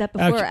say, was that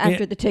before or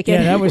after the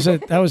ticket? Yeah,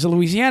 that was a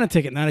Louisiana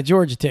ticket, not a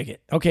Georgia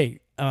ticket. Okay,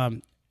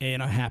 and it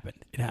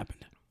happened.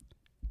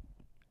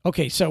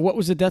 Okay, so what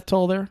was the death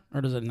toll there, or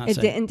does it not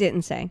say? It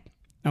didn't say.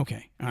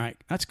 Okay, all right,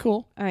 that's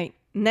cool. All right,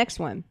 next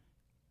one,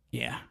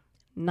 Yeah,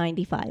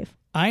 95.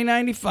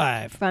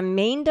 I-95. From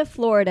Maine to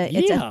Florida,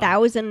 it's Yeah.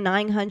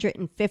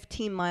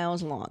 1,915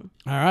 miles long.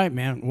 All right,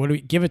 man.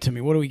 Give it to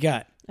me? What do we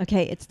got?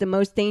 Okay, it's the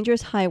most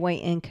dangerous highway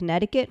in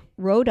Connecticut,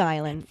 Rhode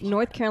Island,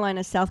 North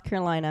Carolina, South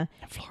Carolina.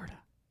 In Florida.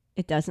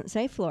 It doesn't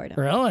say Florida.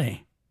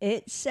 Really?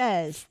 It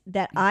says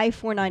that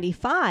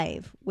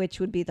I-495, which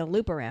would be the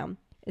loop around,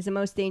 is the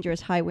most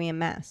dangerous highway in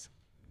Mass.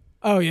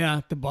 Oh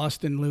yeah, the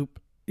Boston Loop.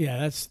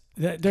 Yeah,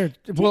 they're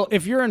well.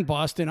 If you're in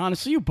Boston,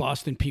 honestly, you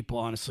Boston people,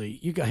 honestly,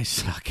 you guys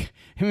suck.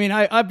 I mean,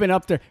 I've been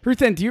up there.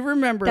 Ruthann, do you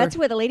remember? That's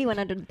where the lady went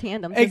under the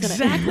tandem.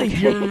 Exactly. Do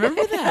you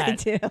remember that? I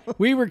do.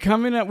 We were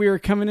coming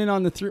in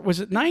on the was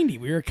it 90?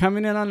 We were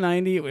coming in on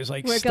 90. It was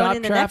like We're stop going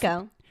into traffic.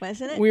 Necco,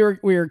 wasn't it?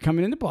 We were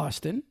coming into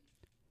Boston,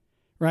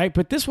 right?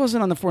 But this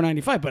wasn't on the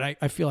 495. But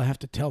I feel I have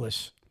to tell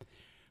this.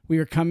 We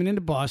were coming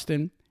into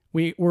Boston.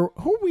 Who were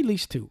we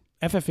leased to?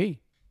 FFE.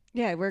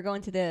 Yeah, we're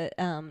going to the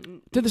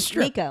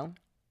strip. Nico.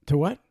 To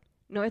what?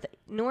 North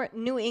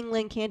New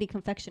England Candy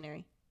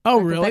Confectionery. Oh,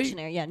 Or really?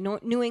 Confectionery, yeah.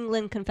 New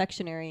England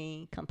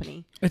Confectionery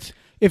Company.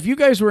 If you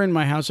guys were in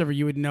my house ever,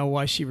 you would know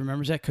why she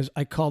remembers that, because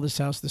I call this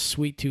house the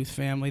Sweet Tooth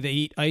family. They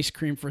eat ice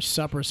cream for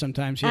supper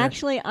sometimes here.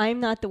 Actually,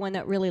 I'm not the one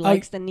that really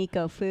likes the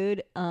Nico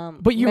food.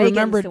 But you Reagan's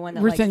remembered, the one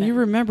that likes Ruthann, it. you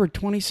remembered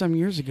 20-some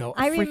years ago, a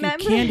I freaking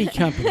remember candy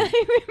company.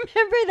 I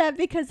remember that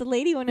because the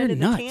lady went You're under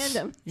nuts. the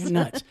tandem. You're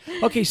nuts.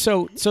 Okay,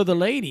 so the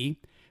lady,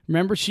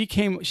 remember,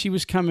 she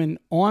was coming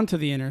onto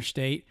the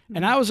interstate,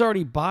 and I was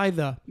already by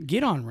the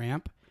get-on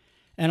ramp,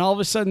 and all of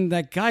a sudden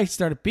that guy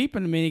started beeping to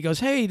me, and he goes,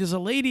 "Hey, there's a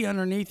lady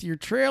underneath your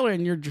trailer,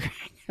 and you're dragging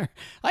her."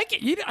 I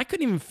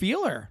couldn't even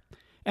feel her.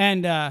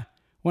 And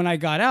when I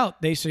got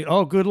out, they said,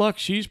 "Oh, good luck.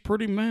 She's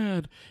pretty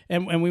mad."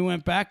 And we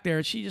went back there,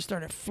 and she just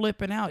started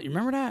flipping out. You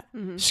remember that?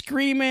 Mm-hmm.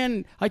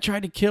 Screaming, I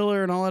tried to kill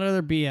her and all that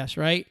other BS,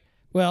 right?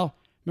 Well,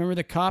 remember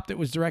the cop that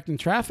was directing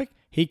traffic?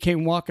 He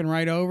came walking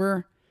right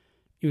over.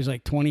 He was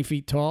like 20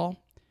 feet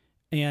tall.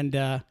 And do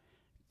you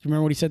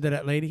remember what he said to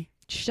that lady?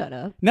 Shut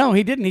up. No,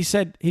 he didn't. He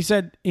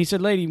said,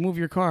 "Lady, move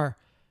your car."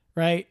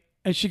 Right?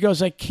 And she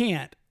goes, "I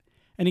can't."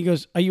 And he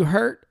goes, "Are you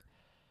hurt?"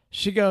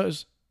 She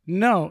goes,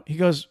 "No." He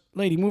goes,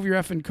 "Lady, move your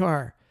effing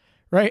car."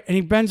 Right? And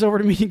he bends over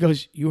to me and he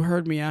goes, "You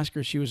heard me ask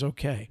her if she was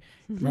okay."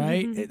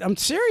 Right? I'm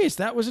serious.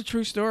 That was a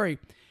true story.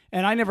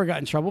 And I never got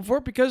in trouble for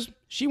it because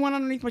she went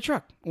underneath my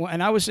truck.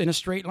 And I was in a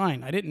straight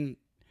line. I didn't,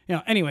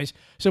 anyways.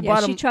 So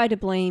Yeah, she tried to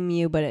blame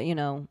you, but,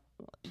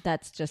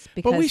 that's just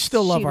because we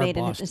still love she our made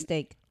a Boston.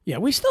 mistake. Yeah,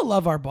 we still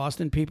love our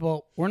Boston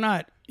people. We're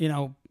not,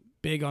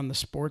 big on the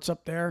sports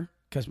up there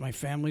because my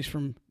family's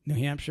from New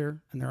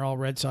Hampshire and they're all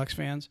Red Sox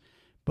fans.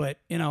 But,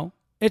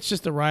 it's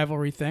just a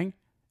rivalry thing.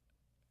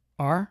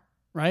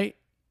 Right?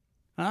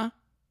 Huh?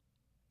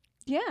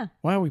 Yeah.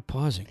 Why are we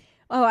pausing?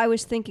 Oh, I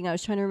was trying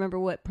to remember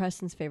what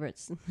Preston's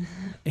favorites.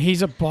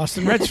 He's a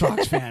Boston Red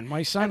Sox fan.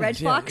 My son Red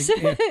is. Fox?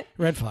 Yeah,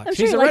 Red Fox. I'm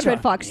sure he likes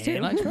Red Fox, too. Yeah,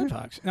 he likes Red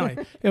Fox. No,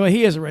 well,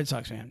 he is a Red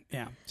Sox fan.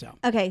 Yeah. So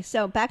Okay,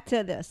 so back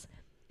to this.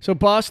 So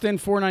Boston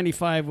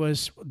 495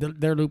 was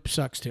their loop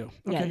sucks too.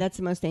 Okay. Yeah, that's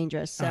the most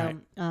dangerous. So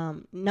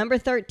All number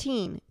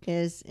 13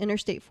 is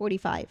Interstate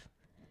 45.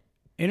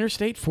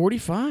 Interstate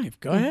 45.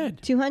 Go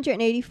ahead.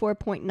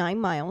 284.9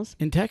 miles.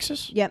 In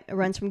Texas? Yep, it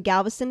runs from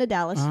Galveston to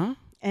Dallas. Uh-huh.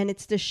 And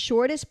it's the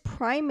shortest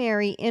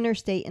primary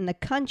interstate in the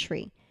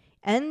country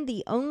and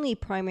the only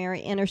primary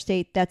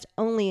interstate that's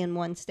only in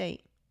one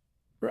state.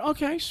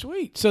 Okay,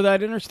 sweet. So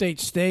that interstate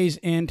stays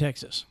in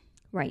Texas.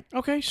 Right.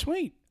 Okay,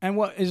 sweet. And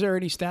what is there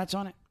any stats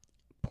on it?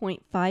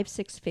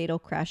 0.56 fatal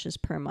crashes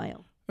per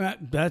mile.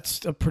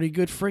 That's a pretty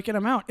good freaking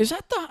amount. Is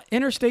that the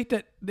interstate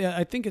that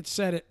I think it's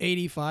set at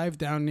 85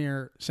 down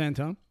near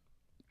Santone?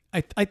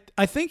 I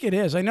think it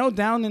is. I know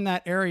down in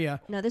that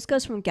area. No, this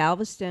goes from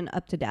Galveston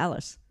up to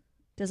Dallas.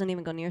 Doesn't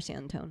even go near San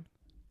Antone.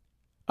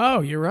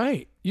 Oh, you're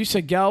right. You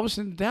said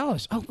Galveston to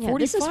Dallas. Oh, Yeah, 45.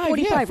 this is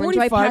 45. Yeah, Runs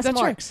 45. right past That's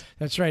Marks. right.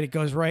 That's right. It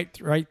goes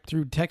right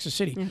through Texas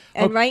City. Yeah.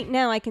 And right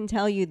now, I can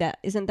tell you that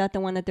isn't that the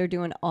one that they're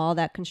doing all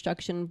that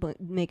construction,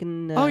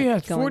 making the. Oh yeah,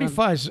 going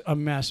 45 is a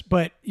mess.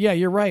 But yeah,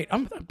 you're right.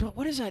 But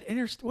what is that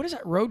what is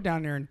that road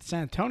down there in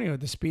San Antonio?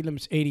 The speed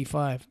limit's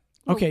 85.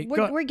 on? Okay,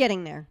 we're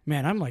getting there.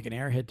 man, I'm like an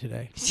airhead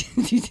today.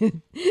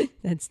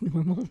 That's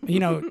normal.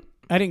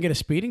 I didn't get a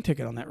speeding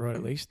ticket on that road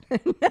at least. You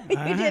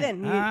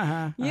didn't.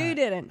 You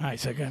didn't. All right,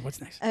 so good. What's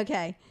next?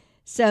 Okay.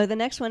 So the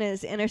next one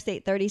is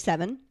Interstate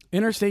 37.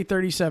 Interstate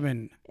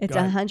 37. It's Go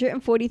ahead.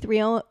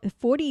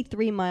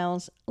 143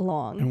 miles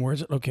long. And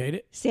where's it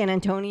located? San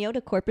Antonio to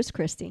Corpus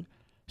Christi.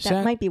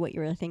 That might be what you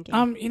were thinking.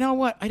 You know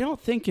what? I don't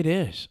think it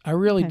is. I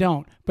really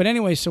don't. But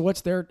anyway, so what's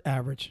their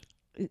average?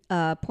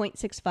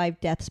 0.65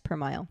 deaths per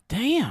mile.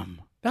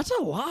 Damn. That's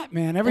a lot,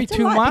 man. Every That's a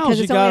 2 lot miles because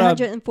you it's only got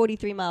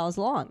 143 miles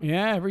long.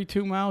 Yeah, every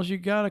 2 miles you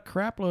got a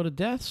crap load of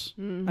deaths.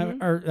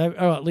 Mm-hmm.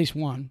 Or at least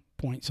 1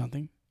 point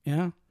something.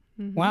 Yeah.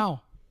 Mm-hmm.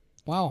 Wow.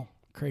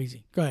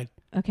 Crazy. Go ahead.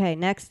 Okay,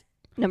 next.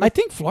 I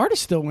think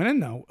Florida's still winning,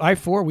 though.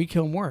 I-4, we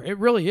kill more. It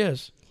really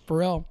is. For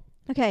real.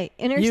 Okay,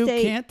 You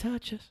Interstate. can't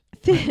touch us.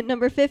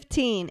 Number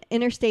 15,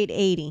 Interstate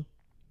 80.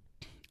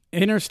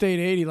 Interstate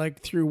 80,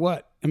 like through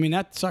what? I mean,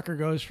 that sucker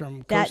goes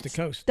from coast to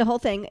coast. The whole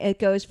thing, it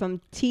goes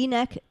from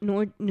Teaneck,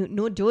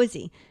 New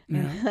Jersey.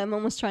 Yeah. I'm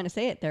almost trying to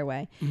say it their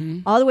way.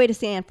 Mm-hmm. All the way to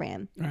San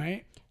Fran.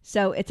 Right.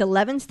 So it's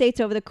 11 states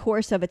over the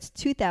course of its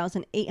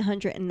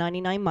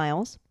 2,899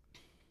 miles.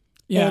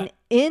 Yeah. And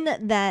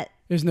in that...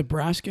 Is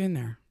Nebraska in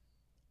there?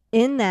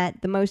 In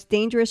that, the most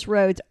dangerous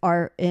roads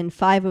are in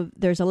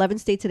there's 11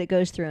 states that it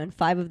goes through. In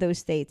 5 of those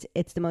states,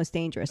 it's the most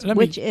dangerous,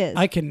 which is.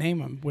 I can name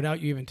them without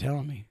you even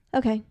telling me.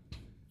 Okay.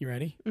 You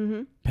ready?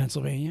 Mm-hmm.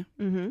 Pennsylvania.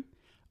 Mm-hmm.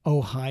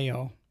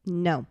 Ohio.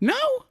 No. No.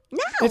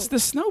 No. It's the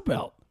snow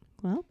belt.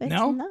 Well, it's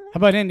no. not. How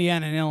about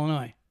Indiana and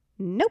Illinois?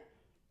 Nope.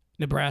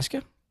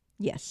 Nebraska.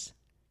 Yes.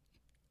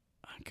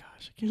 Oh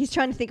gosh. He's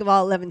trying to think of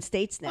all 11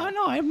 states now. Oh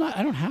no, I'm not.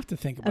 I don't have to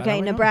think about it. Okay,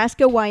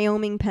 Nebraska,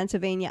 Wyoming,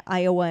 Pennsylvania,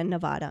 Iowa, and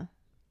Nevada.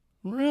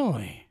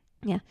 Really?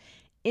 Yeah.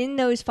 In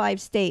those 5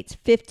 states,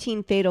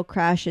 15 fatal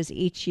crashes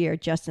each year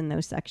just in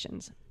those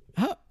sections.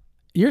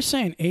 You're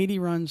saying 80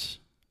 runs?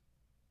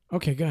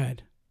 Okay, go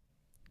ahead.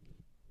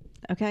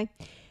 Okay.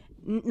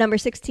 Number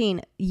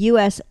 16,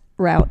 U.S.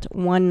 Route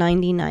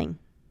 199.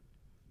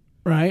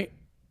 Right.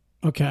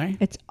 Okay.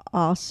 It's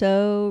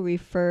also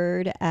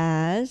referred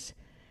as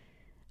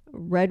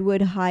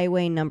Redwood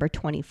Highway number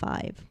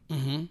 25.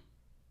 Mm-hmm.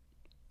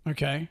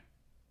 Okay.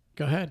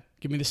 Go ahead.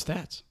 Give me the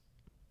stats.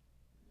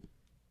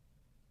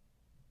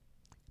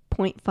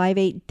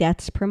 0.58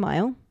 deaths per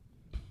mile.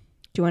 Do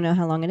you want to know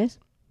how long it is?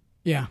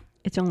 Yeah.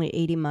 It's only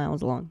 80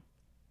 miles long.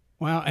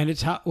 Wow. And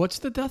it's what's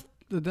the death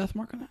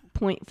mark on that?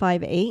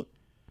 0.58.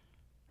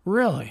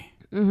 Really?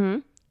 Mm-hmm.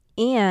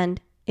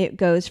 And it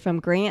goes from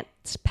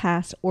Grants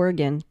Pass,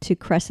 Oregon to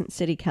Crescent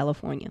City,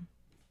 California.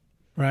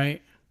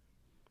 Right.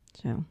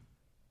 So.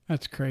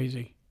 That's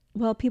crazy.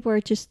 Well, people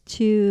are just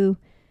too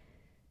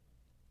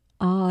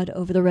awed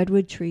over the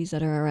redwood trees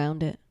that are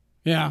around it.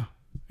 Yeah.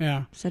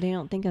 Yeah. So they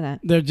don't think of that.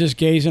 They're just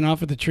gazing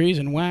off at the trees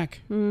and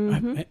whack.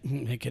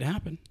 Mm-hmm. It could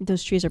happen.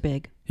 Those trees are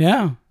big.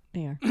 Yeah.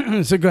 They are.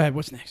 So go ahead.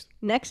 What's next?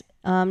 Next,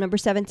 number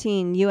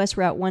 17, U.S.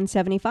 Route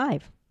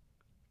 175.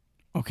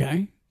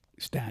 Okay.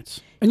 Stats.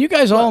 And you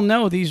guys all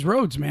know these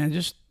roads, man.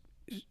 Just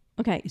be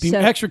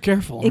extra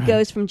careful. It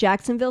goes from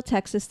Jacksonville,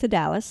 Texas to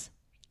Dallas.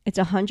 It's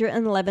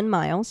 111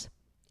 miles,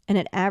 and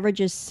it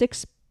averages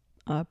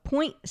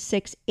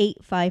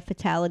 0.685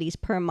 fatalities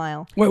per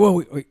mile.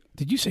 Wait.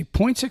 Did you say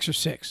 0.6 or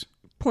 6?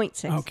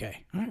 0.6.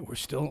 Okay. All right. We're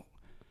still...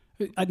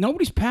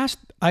 nobody's passed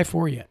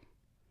I-4 yet.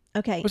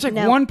 Okay. It's like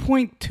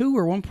 1.2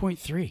 or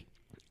 1.3.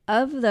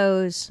 Of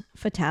those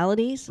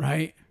fatalities,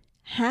 right,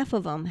 half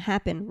of them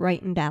happen right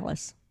in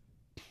Dallas.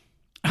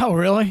 Oh,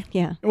 really?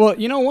 Yeah. Well,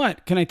 you know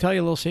what? Can I tell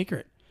you a little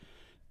secret?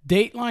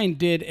 Dateline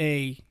did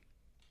a...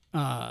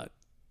 I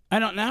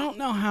don't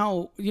know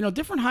how...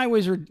 different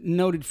highways are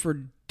noted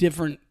for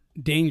different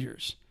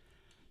dangers.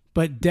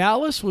 But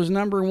Dallas was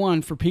number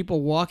 1 for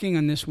people walking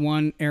on this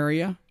one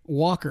area.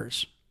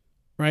 Walkers,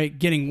 right?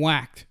 Getting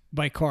whacked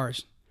by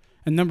cars.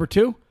 And number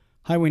 2,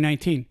 Highway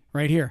 19,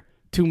 right here,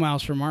 2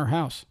 miles from our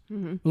house.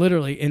 Mm-hmm.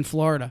 Literally in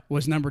Florida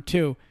was number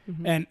 2.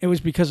 Mm-hmm. And it was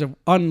because of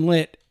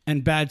unlit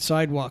and bad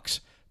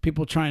sidewalks.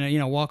 People trying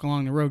to, walk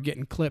along the road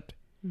getting clipped.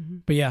 Mm-hmm.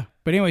 But yeah.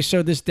 But anyway,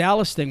 so this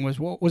Dallas thing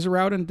what was the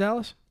route in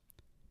Dallas?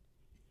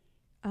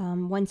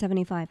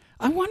 175.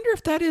 I wonder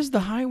if that is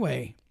the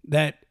highway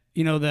that,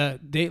 the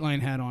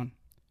Dateline had on.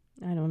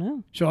 I don't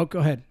know. So I'll go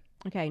ahead.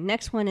 Okay.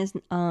 Next one is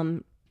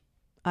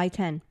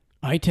I-10.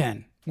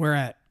 I-10. Where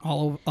at?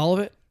 All of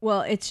it?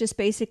 Well, it's just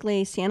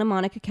basically Santa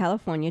Monica,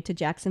 California to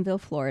Jacksonville,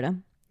 Florida.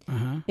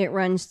 Uh-huh. It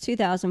runs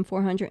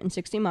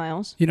 2,460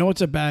 miles. You know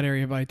what's a bad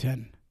area of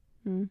I-10?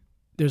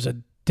 There's a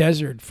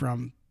desert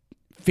from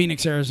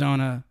Phoenix,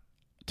 Arizona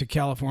to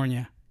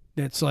California.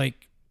 That's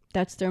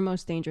their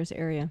most dangerous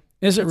area.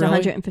 Is it really?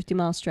 It's a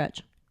 150-mile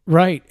stretch.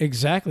 Right,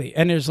 exactly.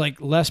 And there's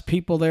less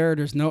people there.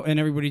 And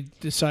everybody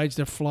decides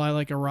to fly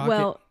like a rocket.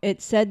 Well,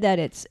 it said that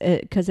it's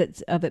because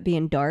it's of it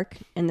being dark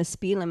and the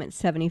speed limit's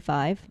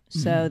 75.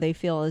 So they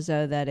feel as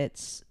though that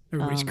it's...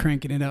 Everybody's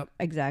cranking it up.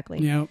 Exactly.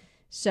 Yeah.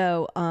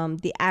 So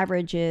the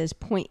average is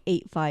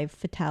 0.85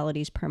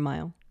 fatalities per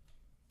mile.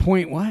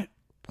 Point what?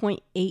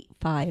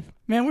 0.85.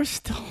 Man,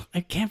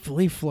 I can't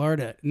believe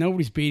Florida.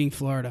 Nobody's beating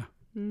Florida.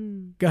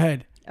 Go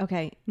ahead.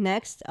 Okay.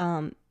 Next,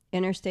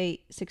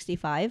 Interstate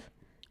 65.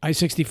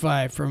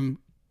 I-65 from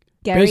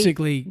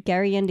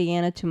Gary,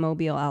 Indiana to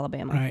Mobile,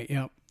 Alabama. Right,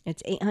 yep.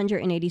 It's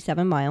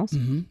 887 miles.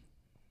 Mm-hmm.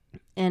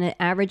 And it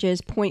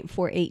averages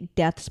 0.48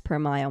 deaths per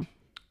mile.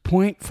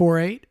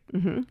 0.48?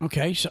 Mm-hmm.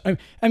 Okay. So,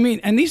 I mean,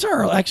 and these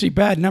are actually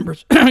bad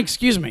numbers.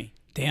 Excuse me.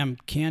 Damn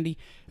candy.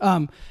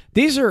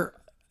 These are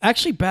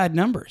actually bad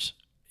numbers,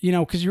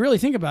 because you really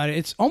think about it.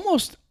 It's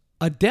almost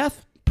a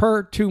death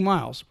per 2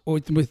 miles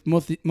with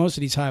most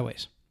of these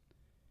highways.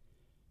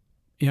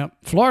 Yep.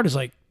 Florida's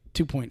like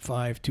 2.5,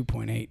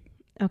 2.8.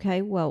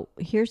 Okay, well,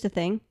 here's the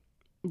thing.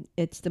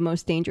 It's the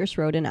most dangerous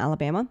road in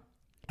Alabama.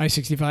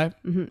 I-65?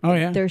 Mm-hmm. Oh,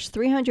 yeah. There's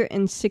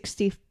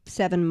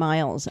 367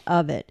 miles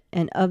of it.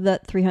 And of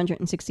that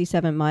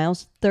 367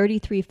 miles,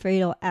 33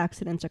 fatal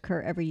accidents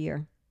occur every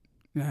year.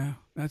 Yeah,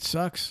 that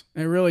sucks.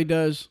 It really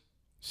does.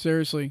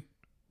 Seriously.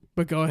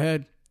 But go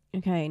ahead.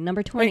 Okay,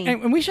 number 20.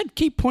 And we should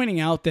keep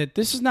pointing out that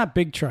this is not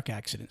big truck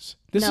accidents.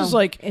 This is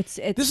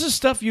this is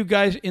stuff you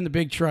guys in the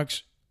big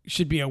trucks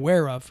should be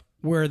aware of,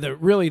 where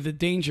the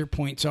danger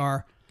points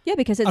are. Yeah,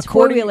 because it's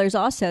According- four-wheelers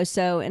also.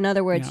 So, in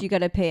other words, Yeah. you got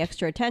to pay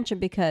extra attention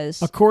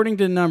because According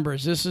to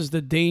numbers, this is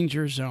the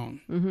danger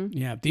zone. Mm-hmm.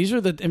 Yeah, these are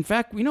in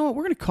fact, you know what?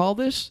 We're going to call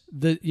this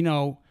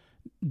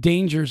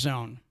danger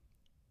zone.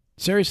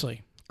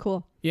 Seriously.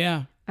 cool.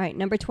 Yeah. All right,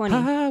 number 20,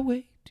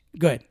 Highway.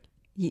 Good.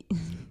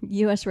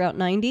 U.S. Route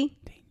 90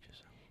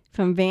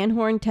 from Van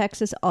Horn,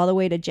 Texas, all the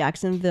way to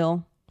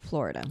Jacksonville,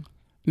 Florida.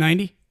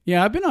 90?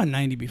 Yeah, I've been on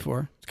 90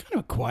 before. It's kind of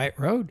a quiet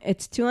road.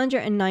 It's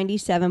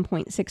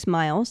 297.6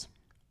 miles,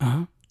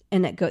 Uh-huh.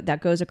 and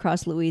that goes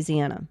across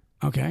Louisiana.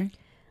 Okay.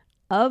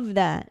 Of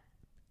that,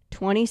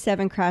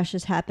 27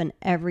 crashes happen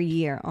every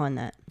year on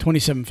that.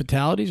 27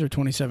 fatalities or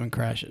 27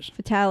 crashes?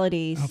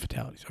 Fatalities. Oh,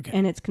 fatalities. Okay.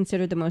 And it's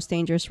considered the most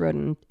dangerous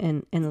road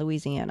in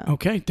Louisiana.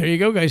 Okay, there you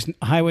go, guys.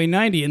 Highway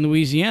 90 in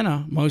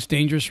Louisiana, most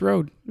dangerous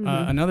road.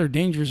 Another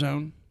danger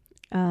zone.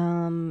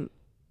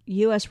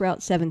 U.S.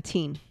 Route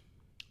 17.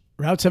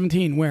 Route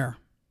 17, where?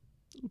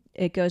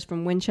 It goes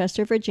from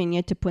Winchester,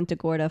 Virginia to Punta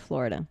Gorda,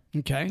 Florida.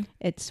 Okay.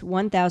 It's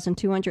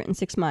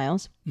 1,206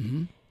 miles.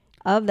 Mm-hmm.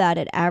 Of that,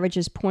 it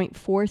averages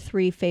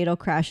 0.43 fatal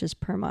crashes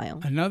per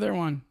mile. Another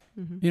one.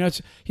 Mm-hmm.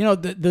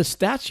 The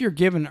stats you're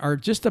given are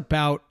just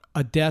about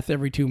a death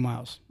every 2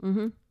 miles.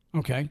 Mm-hmm.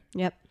 Okay.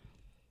 Yep.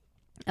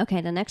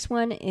 Okay, the next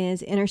one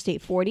is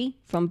Interstate 40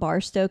 from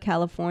Barstow,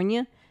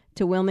 California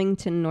to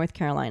Wilmington, North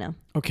Carolina.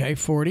 Okay,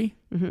 40.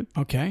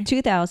 Mm-hmm. Okay.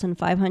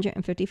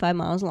 2,555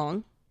 miles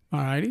long, All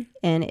righty.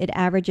 and it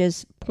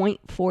averages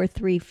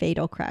 0.43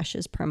 fatal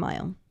crashes per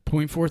mile.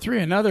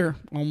 0.43, another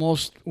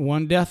almost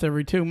one death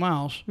every 2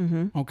 miles.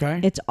 Mm-hmm. Okay.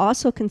 It's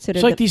also considered...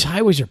 It's like these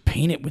highways are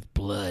painted with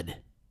blood.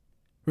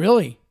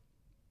 Really?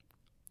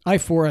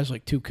 I-4 has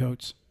like 2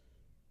 coats.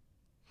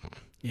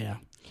 Yeah.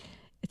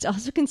 It's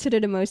also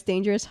considered the most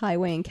dangerous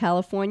highway in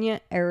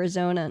California,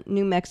 Arizona,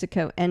 New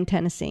Mexico, and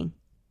Tennessee.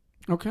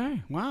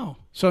 Okay. Wow.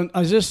 So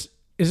is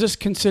this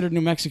considered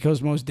New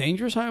Mexico's most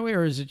dangerous highway,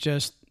 or is it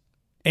just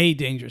a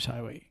dangerous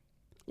highway?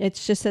 It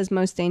just says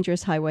most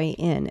dangerous highway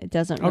in. It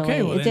doesn't really...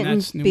 Okay, well, it then didn't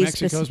that's New be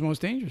Mexico's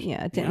most dangerous.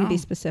 Yeah, it didn't be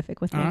specific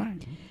with me. All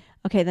right.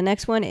 Okay, the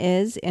next one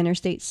is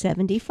Interstate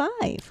 75.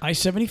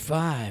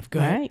 I-75. Go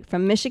All ahead. right,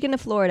 from Michigan to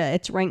Florida.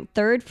 It's ranked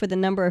third for the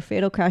number of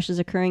fatal crashes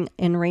occurring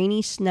in rainy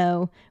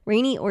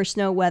or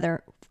snow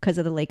weather because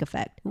of the lake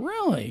effect.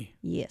 Really?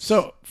 Yes.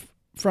 So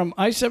from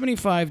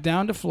I-75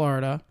 down to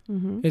Florida,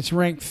 it's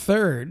ranked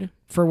third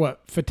for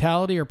what?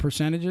 Fatality or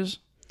percentages?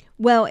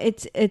 Well,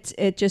 it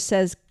just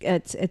says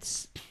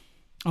it's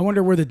I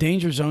wonder where the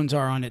danger zones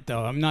are on it,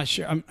 though. I'm not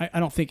sure. I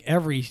don't think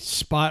every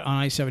spot on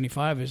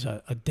I-75 is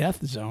a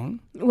death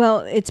zone. well,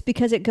 it's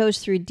because it goes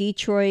through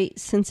Detroit,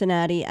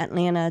 Cincinnati,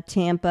 Atlanta,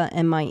 Tampa,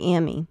 and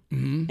Miami.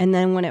 Mm-hmm. And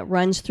then when it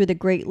runs through the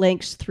Great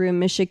Lakes through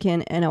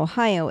Michigan and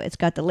Ohio, it's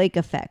got the lake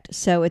effect.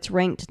 So it's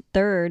ranked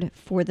third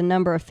for the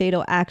number of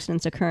fatal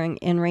accidents occurring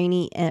in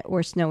rainy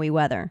or snowy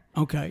weather.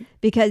 Okay.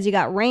 Because you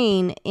got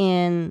rain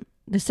in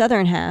the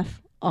southern half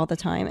all the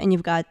time, and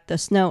you've got the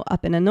snow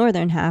up in the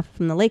northern half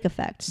from the lake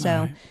effect.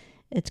 So Right.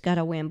 It's got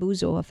a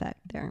wamboozle effect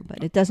there,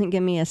 but it doesn't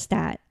give me a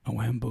stat. A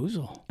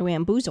wamboozle. A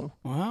wamboozle.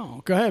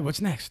 Wow. Go ahead.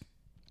 What's next?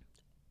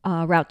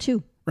 Route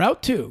 2,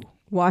 Route 2.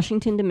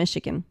 Washington to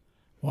Michigan.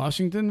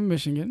 Washington to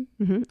Michigan.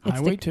 Mm-hmm.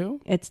 Highway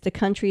 2. It's the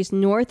country's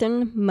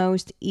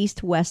northernmost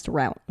east-west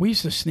route. We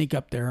used to sneak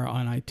up there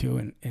on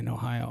I-2 in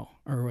Ohio.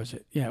 Or was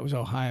it? Yeah, it was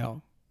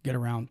Ohio. Get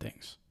around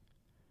things.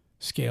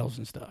 Scales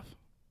and stuff.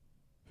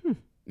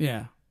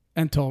 Yeah.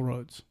 And toll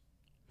roads.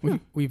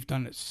 We've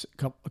done it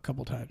a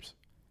couple times.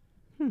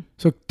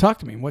 So talk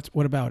to me.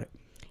 What about it?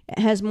 It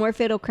has more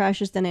fatal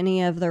crashes than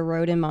any other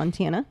road in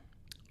Montana.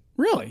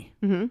 Really?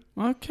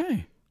 Mm-hmm.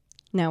 Okay.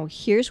 Now,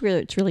 here's where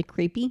it's really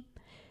creepy.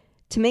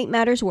 To make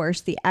matters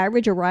worse, the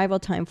average arrival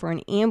time for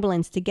an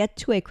ambulance to get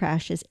to a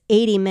crash is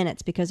 80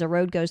 minutes because the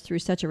road goes through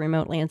such a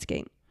remote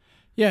landscape.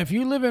 Yeah, if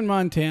you live in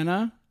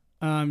Montana,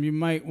 you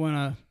might want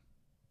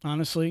to,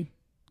 honestly,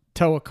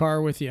 tow a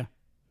car with you.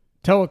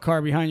 Tow a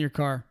car behind your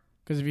car.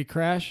 Because if you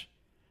crash,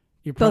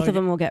 you probably... Both of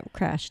them will get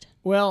crashed.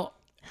 Well,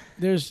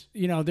 there's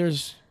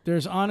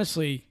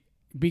honestly,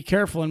 be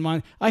careful in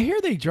Montana. I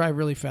hear they drive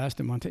really fast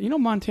in Montana. You know,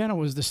 Montana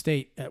was the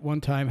state at one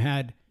time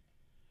had...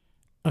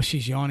 Oh,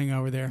 she's yawning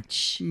over there.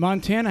 Shh.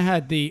 Montana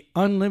had the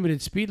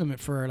unlimited speed limit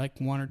for like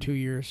 1 or 2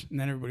 years. And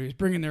then everybody was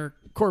bringing their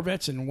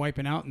Corvettes and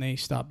wiping out, and they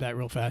stopped that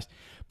real fast.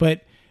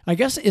 But I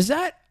guess, does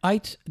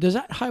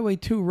that Highway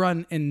 2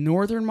 run in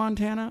northern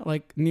Montana,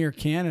 like near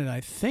Canada?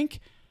 I think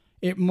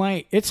it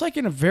might. It's like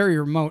in a very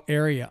remote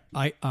area,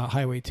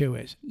 Highway 2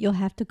 is. You'll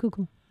have to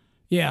Google.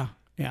 Yeah.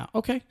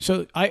 Okay.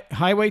 So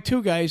Highway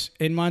 2, guys,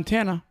 in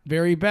Montana,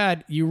 very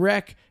bad. You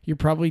wreck, you're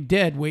probably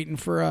dead waiting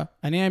for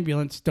an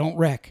ambulance. Don't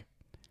wreck.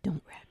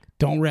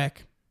 Don't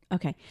wreck.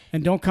 Okay.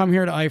 And don't come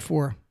here to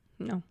I-4.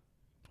 No.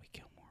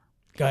 Gilmore.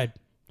 Go ahead.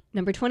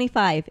 Number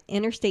 25,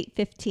 Interstate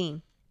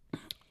 15.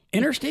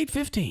 Interstate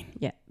 15.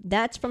 Yeah.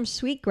 That's from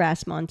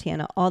Sweetgrass,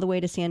 Montana, all the way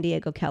to San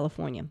Diego,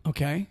 California.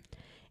 Okay.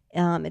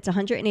 It's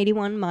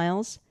 181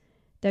 miles,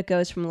 that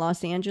goes from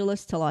Los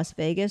Angeles to Las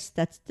Vegas.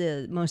 That's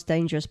the most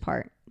dangerous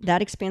part.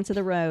 That expanse of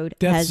the road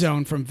Death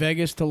zone from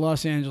Vegas to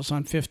Los Angeles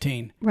on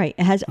 15. Right.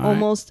 It has All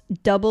almost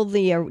double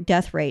the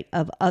death rate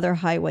of other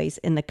highways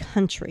in the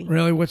country.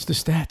 Really? What's the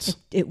stats?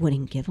 It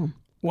wouldn't give them.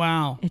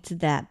 Wow. It's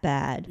that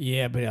bad.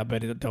 Yeah, but I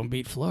bet it don't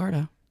beat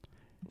Florida.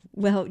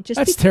 Well, just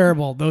That's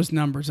terrible, those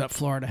numbers that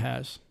Florida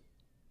has.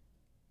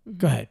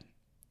 Go ahead.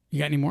 You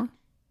got any more?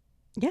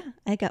 Yeah,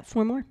 I got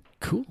 4 more.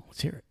 Cool.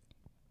 Let's hear it.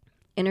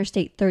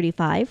 Interstate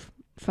 35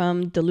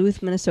 from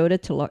Duluth, Minnesota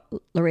to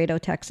Laredo,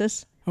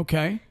 Texas.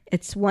 Okay.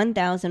 It's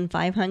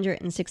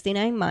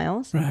 1,569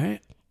 miles. Right.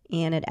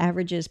 And it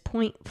averages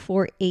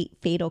 0.48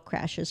 fatal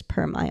crashes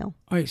per mile.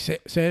 All right, say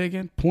it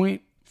again.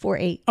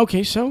 0.48.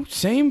 Okay, so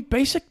same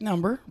basic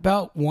number,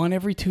 about 1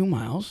 every 2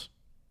 miles.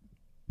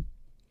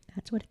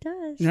 That's what it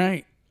does.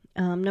 Right.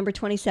 Number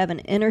 27,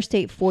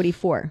 Interstate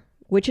 44,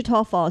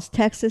 Wichita Falls,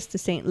 Texas to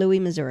St. Louis,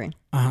 Missouri.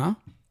 Uh-huh.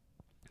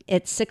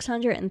 It's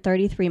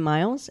 633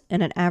 miles,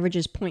 and it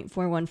averages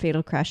 0.41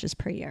 fatal crashes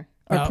per year.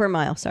 Or per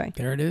mile, sorry.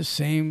 There it is.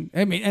 Same.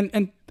 I mean,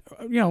 and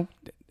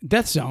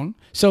death zone.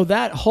 So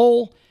that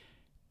whole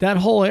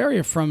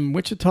area from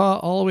Wichita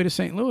all the way to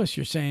St. Louis,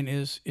 you're saying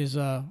is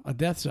a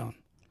death zone.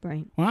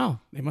 Right.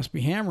 Wow. They must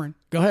be hammering.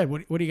 Go ahead.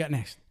 What do you got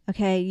next?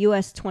 Okay,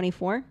 US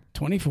 24.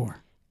 24.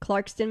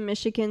 Clarkston,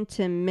 Michigan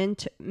to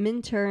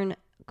Minturn,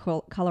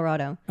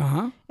 Colorado.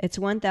 Uh-huh. It's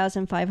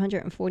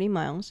 1,540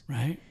 miles.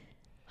 Right.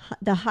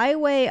 The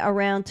highway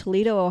around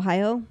Toledo,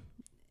 Ohio,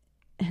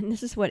 and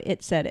this is what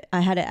it said.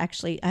 I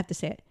have to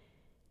say it.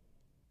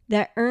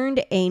 That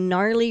earned a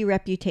gnarly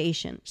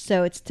reputation.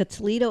 So it's the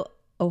Toledo,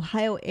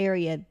 Ohio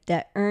area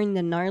that earned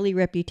the gnarly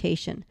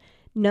reputation.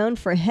 Known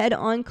for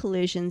head-on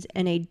collisions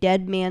and a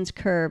dead man's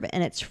curve,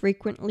 and it's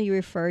frequently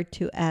referred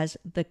to as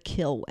the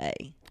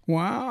Killway.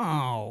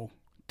 Wow.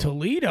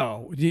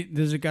 Toledo.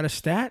 Does it got a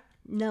stat?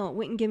 No, it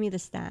wouldn't give me the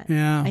stat.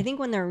 Yeah. I think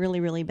when they're really,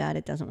 really bad,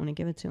 it doesn't want to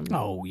give it to me.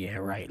 Oh, yeah,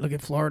 right. Look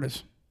at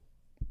Florida's.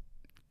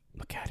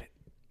 Look at it.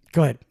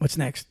 Go ahead. What's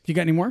next? You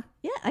got any more?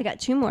 Yeah, I got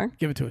 2 more.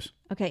 Give it to us.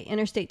 Okay,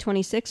 Interstate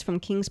 26 from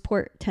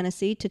Kingsport,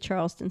 Tennessee to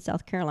Charleston,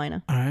 South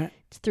Carolina. All right.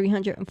 It's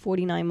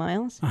 349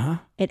 miles. Uh-huh.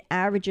 It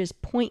averages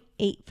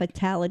 0.8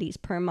 fatalities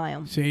per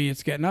mile. See,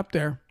 it's getting up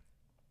there.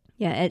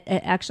 Yeah, it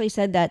actually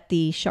said that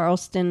the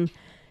Charleston,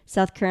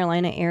 South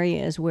Carolina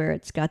area is where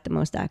it's got the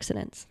most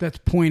accidents. That's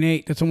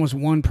 0.8. That's almost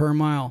 1 per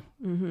mile.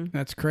 Mm-hmm.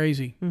 That's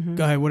crazy. Mm-hmm.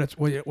 Go ahead.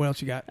 What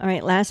else you got? All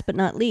right, last but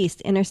not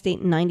least,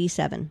 Interstate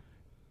 97.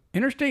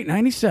 Interstate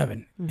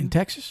 97 in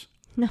Texas?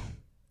 No.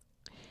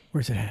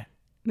 Where's it at?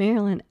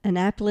 Maryland,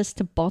 Annapolis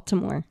to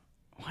Baltimore.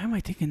 Why am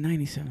I thinking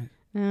 97?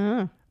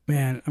 Uh-huh.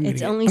 Man, I'm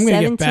It's gonna only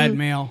get bad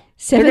mail.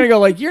 They're going to go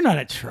like, you're not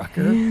a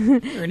trucker.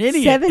 You're an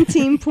idiot.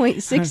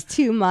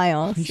 17.62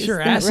 miles. You sure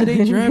acid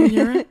ain't driving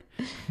you around?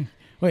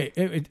 Wait,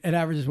 it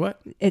averages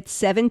what? It's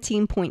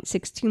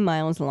 17.62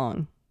 miles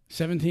long.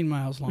 17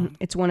 miles long.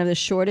 It's one of the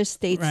shortest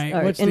states Right.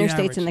 or What's the interstates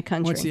average? in the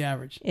country. What's the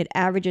average? It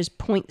averages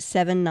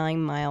 0.79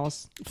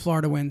 miles.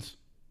 Florida wins.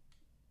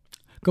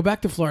 Go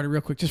back to Florida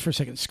real quick, just for a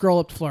second. Scroll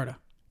up to Florida.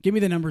 Give me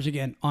the numbers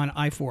again on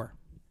I-4.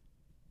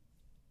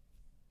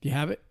 Do you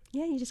have it?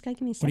 Yeah, you just got to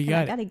give me a What do second. you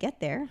got I got to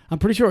get there. I'm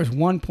pretty sure it was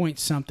 1 point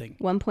something.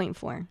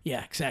 1.4.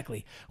 Yeah,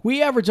 exactly.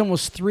 We average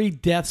almost 3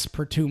 deaths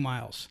per 2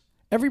 miles.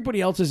 Everybody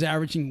else is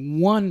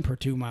averaging 1 per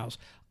 2 miles.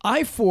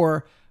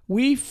 I-4,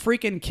 we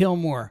freaking kill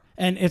more.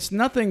 And it's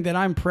nothing that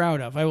I'm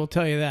proud of. I will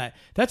tell you that.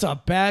 That's a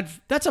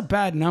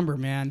bad number,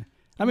 man.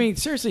 I mean,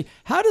 seriously,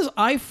 how does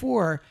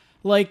I-4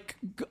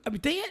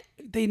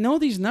 they know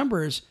these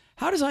numbers.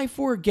 How does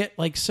I-4 get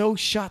so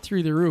shot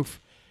through the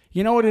roof?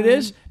 You know what it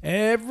is?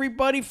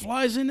 Everybody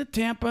flies into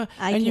Tampa,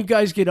 and you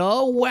guys get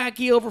all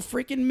wacky over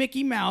freaking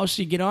Mickey Mouse.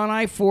 You get on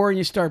I-4 and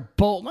you start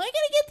bolting. I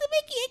gotta get the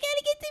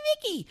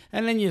Mickey.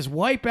 And then you just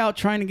wipe out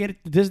trying to get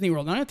it to Disney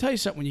World. Now, I'm gonna tell you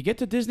something. When you get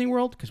to Disney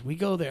World, because we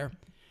go there,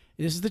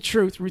 this is the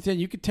truth, Ruth, and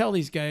you can tell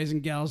these guys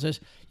and gals this.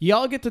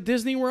 Y'all get to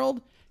Disney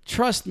World,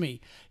 trust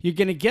me, you're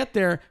going to get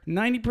there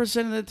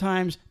 90% of the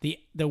times.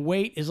 The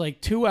wait is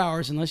like 2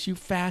 hours unless you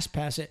fast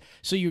pass it.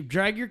 So you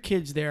drag your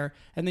kids there,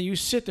 and then you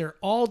sit there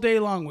all day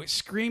long with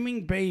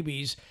screaming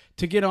babies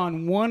to get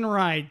on one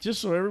ride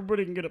just so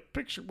everybody can get a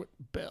picture with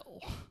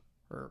Belle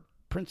or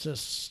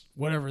Princess,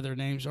 whatever their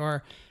names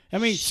are. I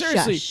mean,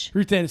 seriously,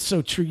 Ruth, it's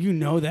so true. You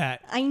know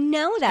that. I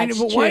know that's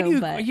but true. Why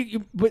do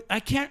you, but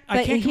I can't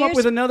come up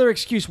with another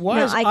excuse.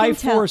 Why is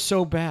I-4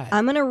 so bad?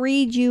 I'm going to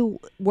read you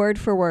word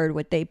for word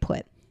what they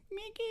put.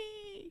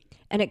 Mickey.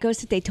 And it goes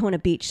to Daytona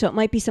Beach, so it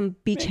might be some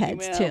beach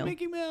heads too.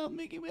 Mickey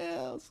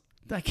Mouse.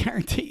 I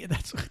guarantee you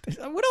that's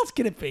what else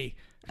can it be?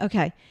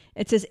 Okay.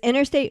 It says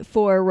Interstate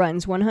 4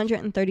 runs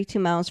 132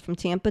 miles from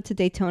Tampa to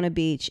Daytona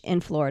Beach in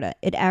Florida.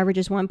 It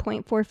averages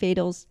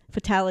 1.4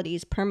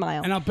 fatalities per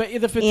mile. And I'll bet you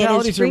the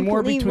fatalities are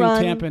more between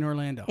Tampa and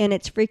Orlando. And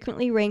it's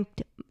frequently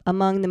ranked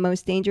among the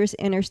most dangerous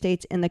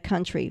interstates in the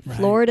country. Right.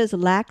 Florida's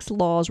lax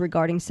laws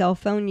regarding cell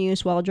phone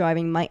use while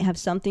driving might have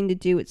something to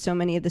do with so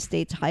many of the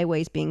state's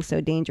highways being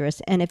so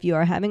dangerous. And if you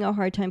are having a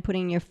hard time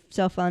putting your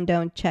cell phone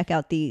down, check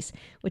out these,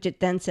 which it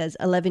then says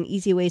 11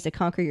 easy ways to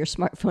conquer your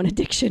smartphone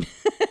addiction.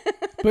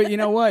 But you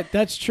know what?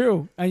 That's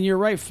true. And you're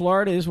right.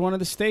 Florida is one of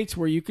the states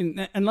where you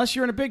can, unless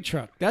you're in a big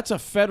truck, that's a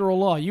federal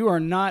law. You are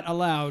not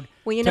allowed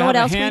Well, you to know have what a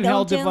else we don't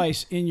handheld do?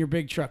 device in your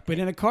big truck. But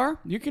in a car,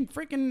 you can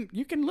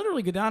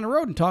literally go down the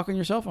road and talk on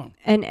your cell phone.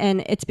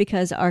 And it's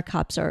because our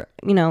cops are,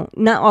 not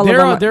all of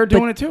them. They're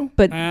doing it too.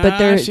 But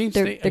they're I've seen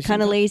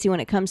kind of lazy when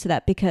it comes to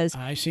that because.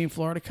 I've seen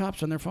Florida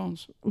cops on their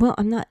phones. Well,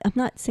 I'm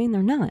not saying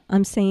they're not.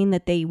 I'm saying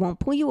that they won't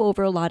pull you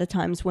over a lot of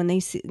times when they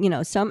see,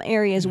 some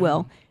areas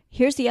will.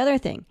 Here's the other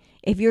thing.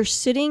 If you're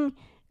sitting,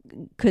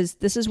 because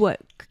this is what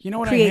creates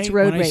I hate?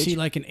 road when rage. I see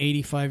like an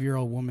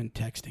 85-year-old woman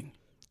texting.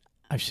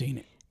 I've seen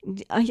it.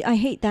 I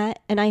hate that.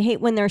 And I hate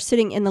when they're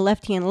sitting in the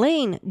left-hand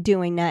lane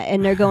doing that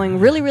and they're going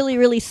really, really,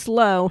 really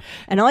slow.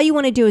 And all you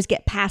want to do is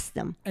get past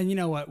them. And you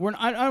know what?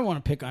 I don't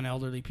want to pick on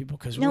elderly people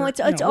because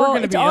It's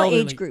all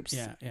age groups.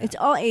 Yeah. It's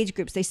all age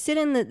groups. They sit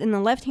in the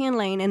left-hand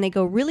lane and they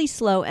go really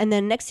slow. And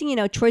then next thing you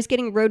know, Troy's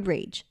getting road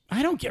rage.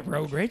 I don't get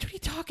road rage. What are you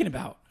talking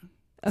about?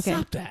 Okay.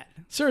 Stop that.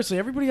 Seriously,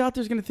 everybody out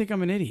there is going to think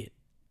I'm an idiot.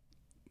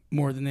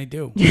 More than they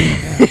do.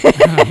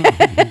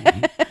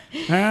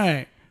 All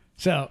right.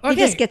 So, okay.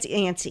 He just gets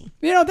antsy.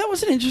 That was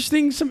some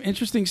interesting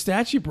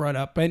stats you brought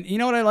up. And you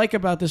know what I like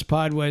about this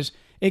pod was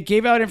it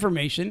gave out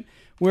information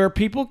where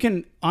people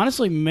can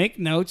honestly make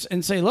notes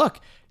and say, look,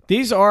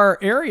 these are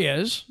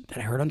areas that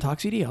I heard on Talk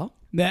CDL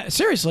that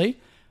seriously,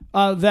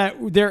 that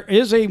there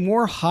is a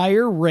more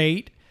higher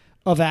rate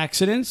of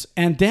accidents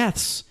and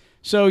deaths.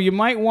 So you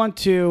might want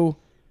to,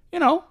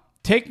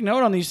 take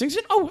note on these things.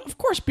 And, of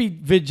course, be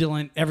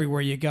vigilant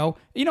everywhere you go.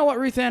 You know what,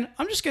 Ruth Ann?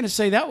 I'm just going to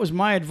say that was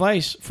my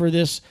advice for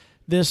this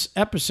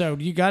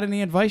episode. You got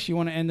any advice you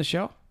want to end the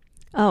show?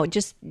 Oh,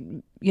 just,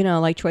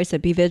 like Troy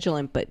said, be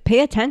vigilant, but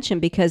pay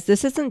attention because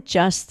this isn't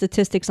just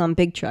statistics on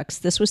big trucks.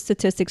 This was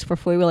statistics for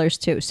four-wheelers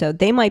too. So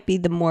they might be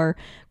the more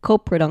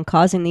culprit on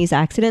causing these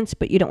accidents,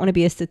 but you don't want to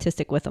be a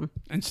statistic with them.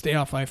 And stay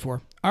off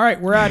I-4. All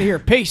right, we're out of here.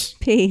 Peace.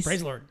 Peace. Praise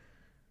the Lord.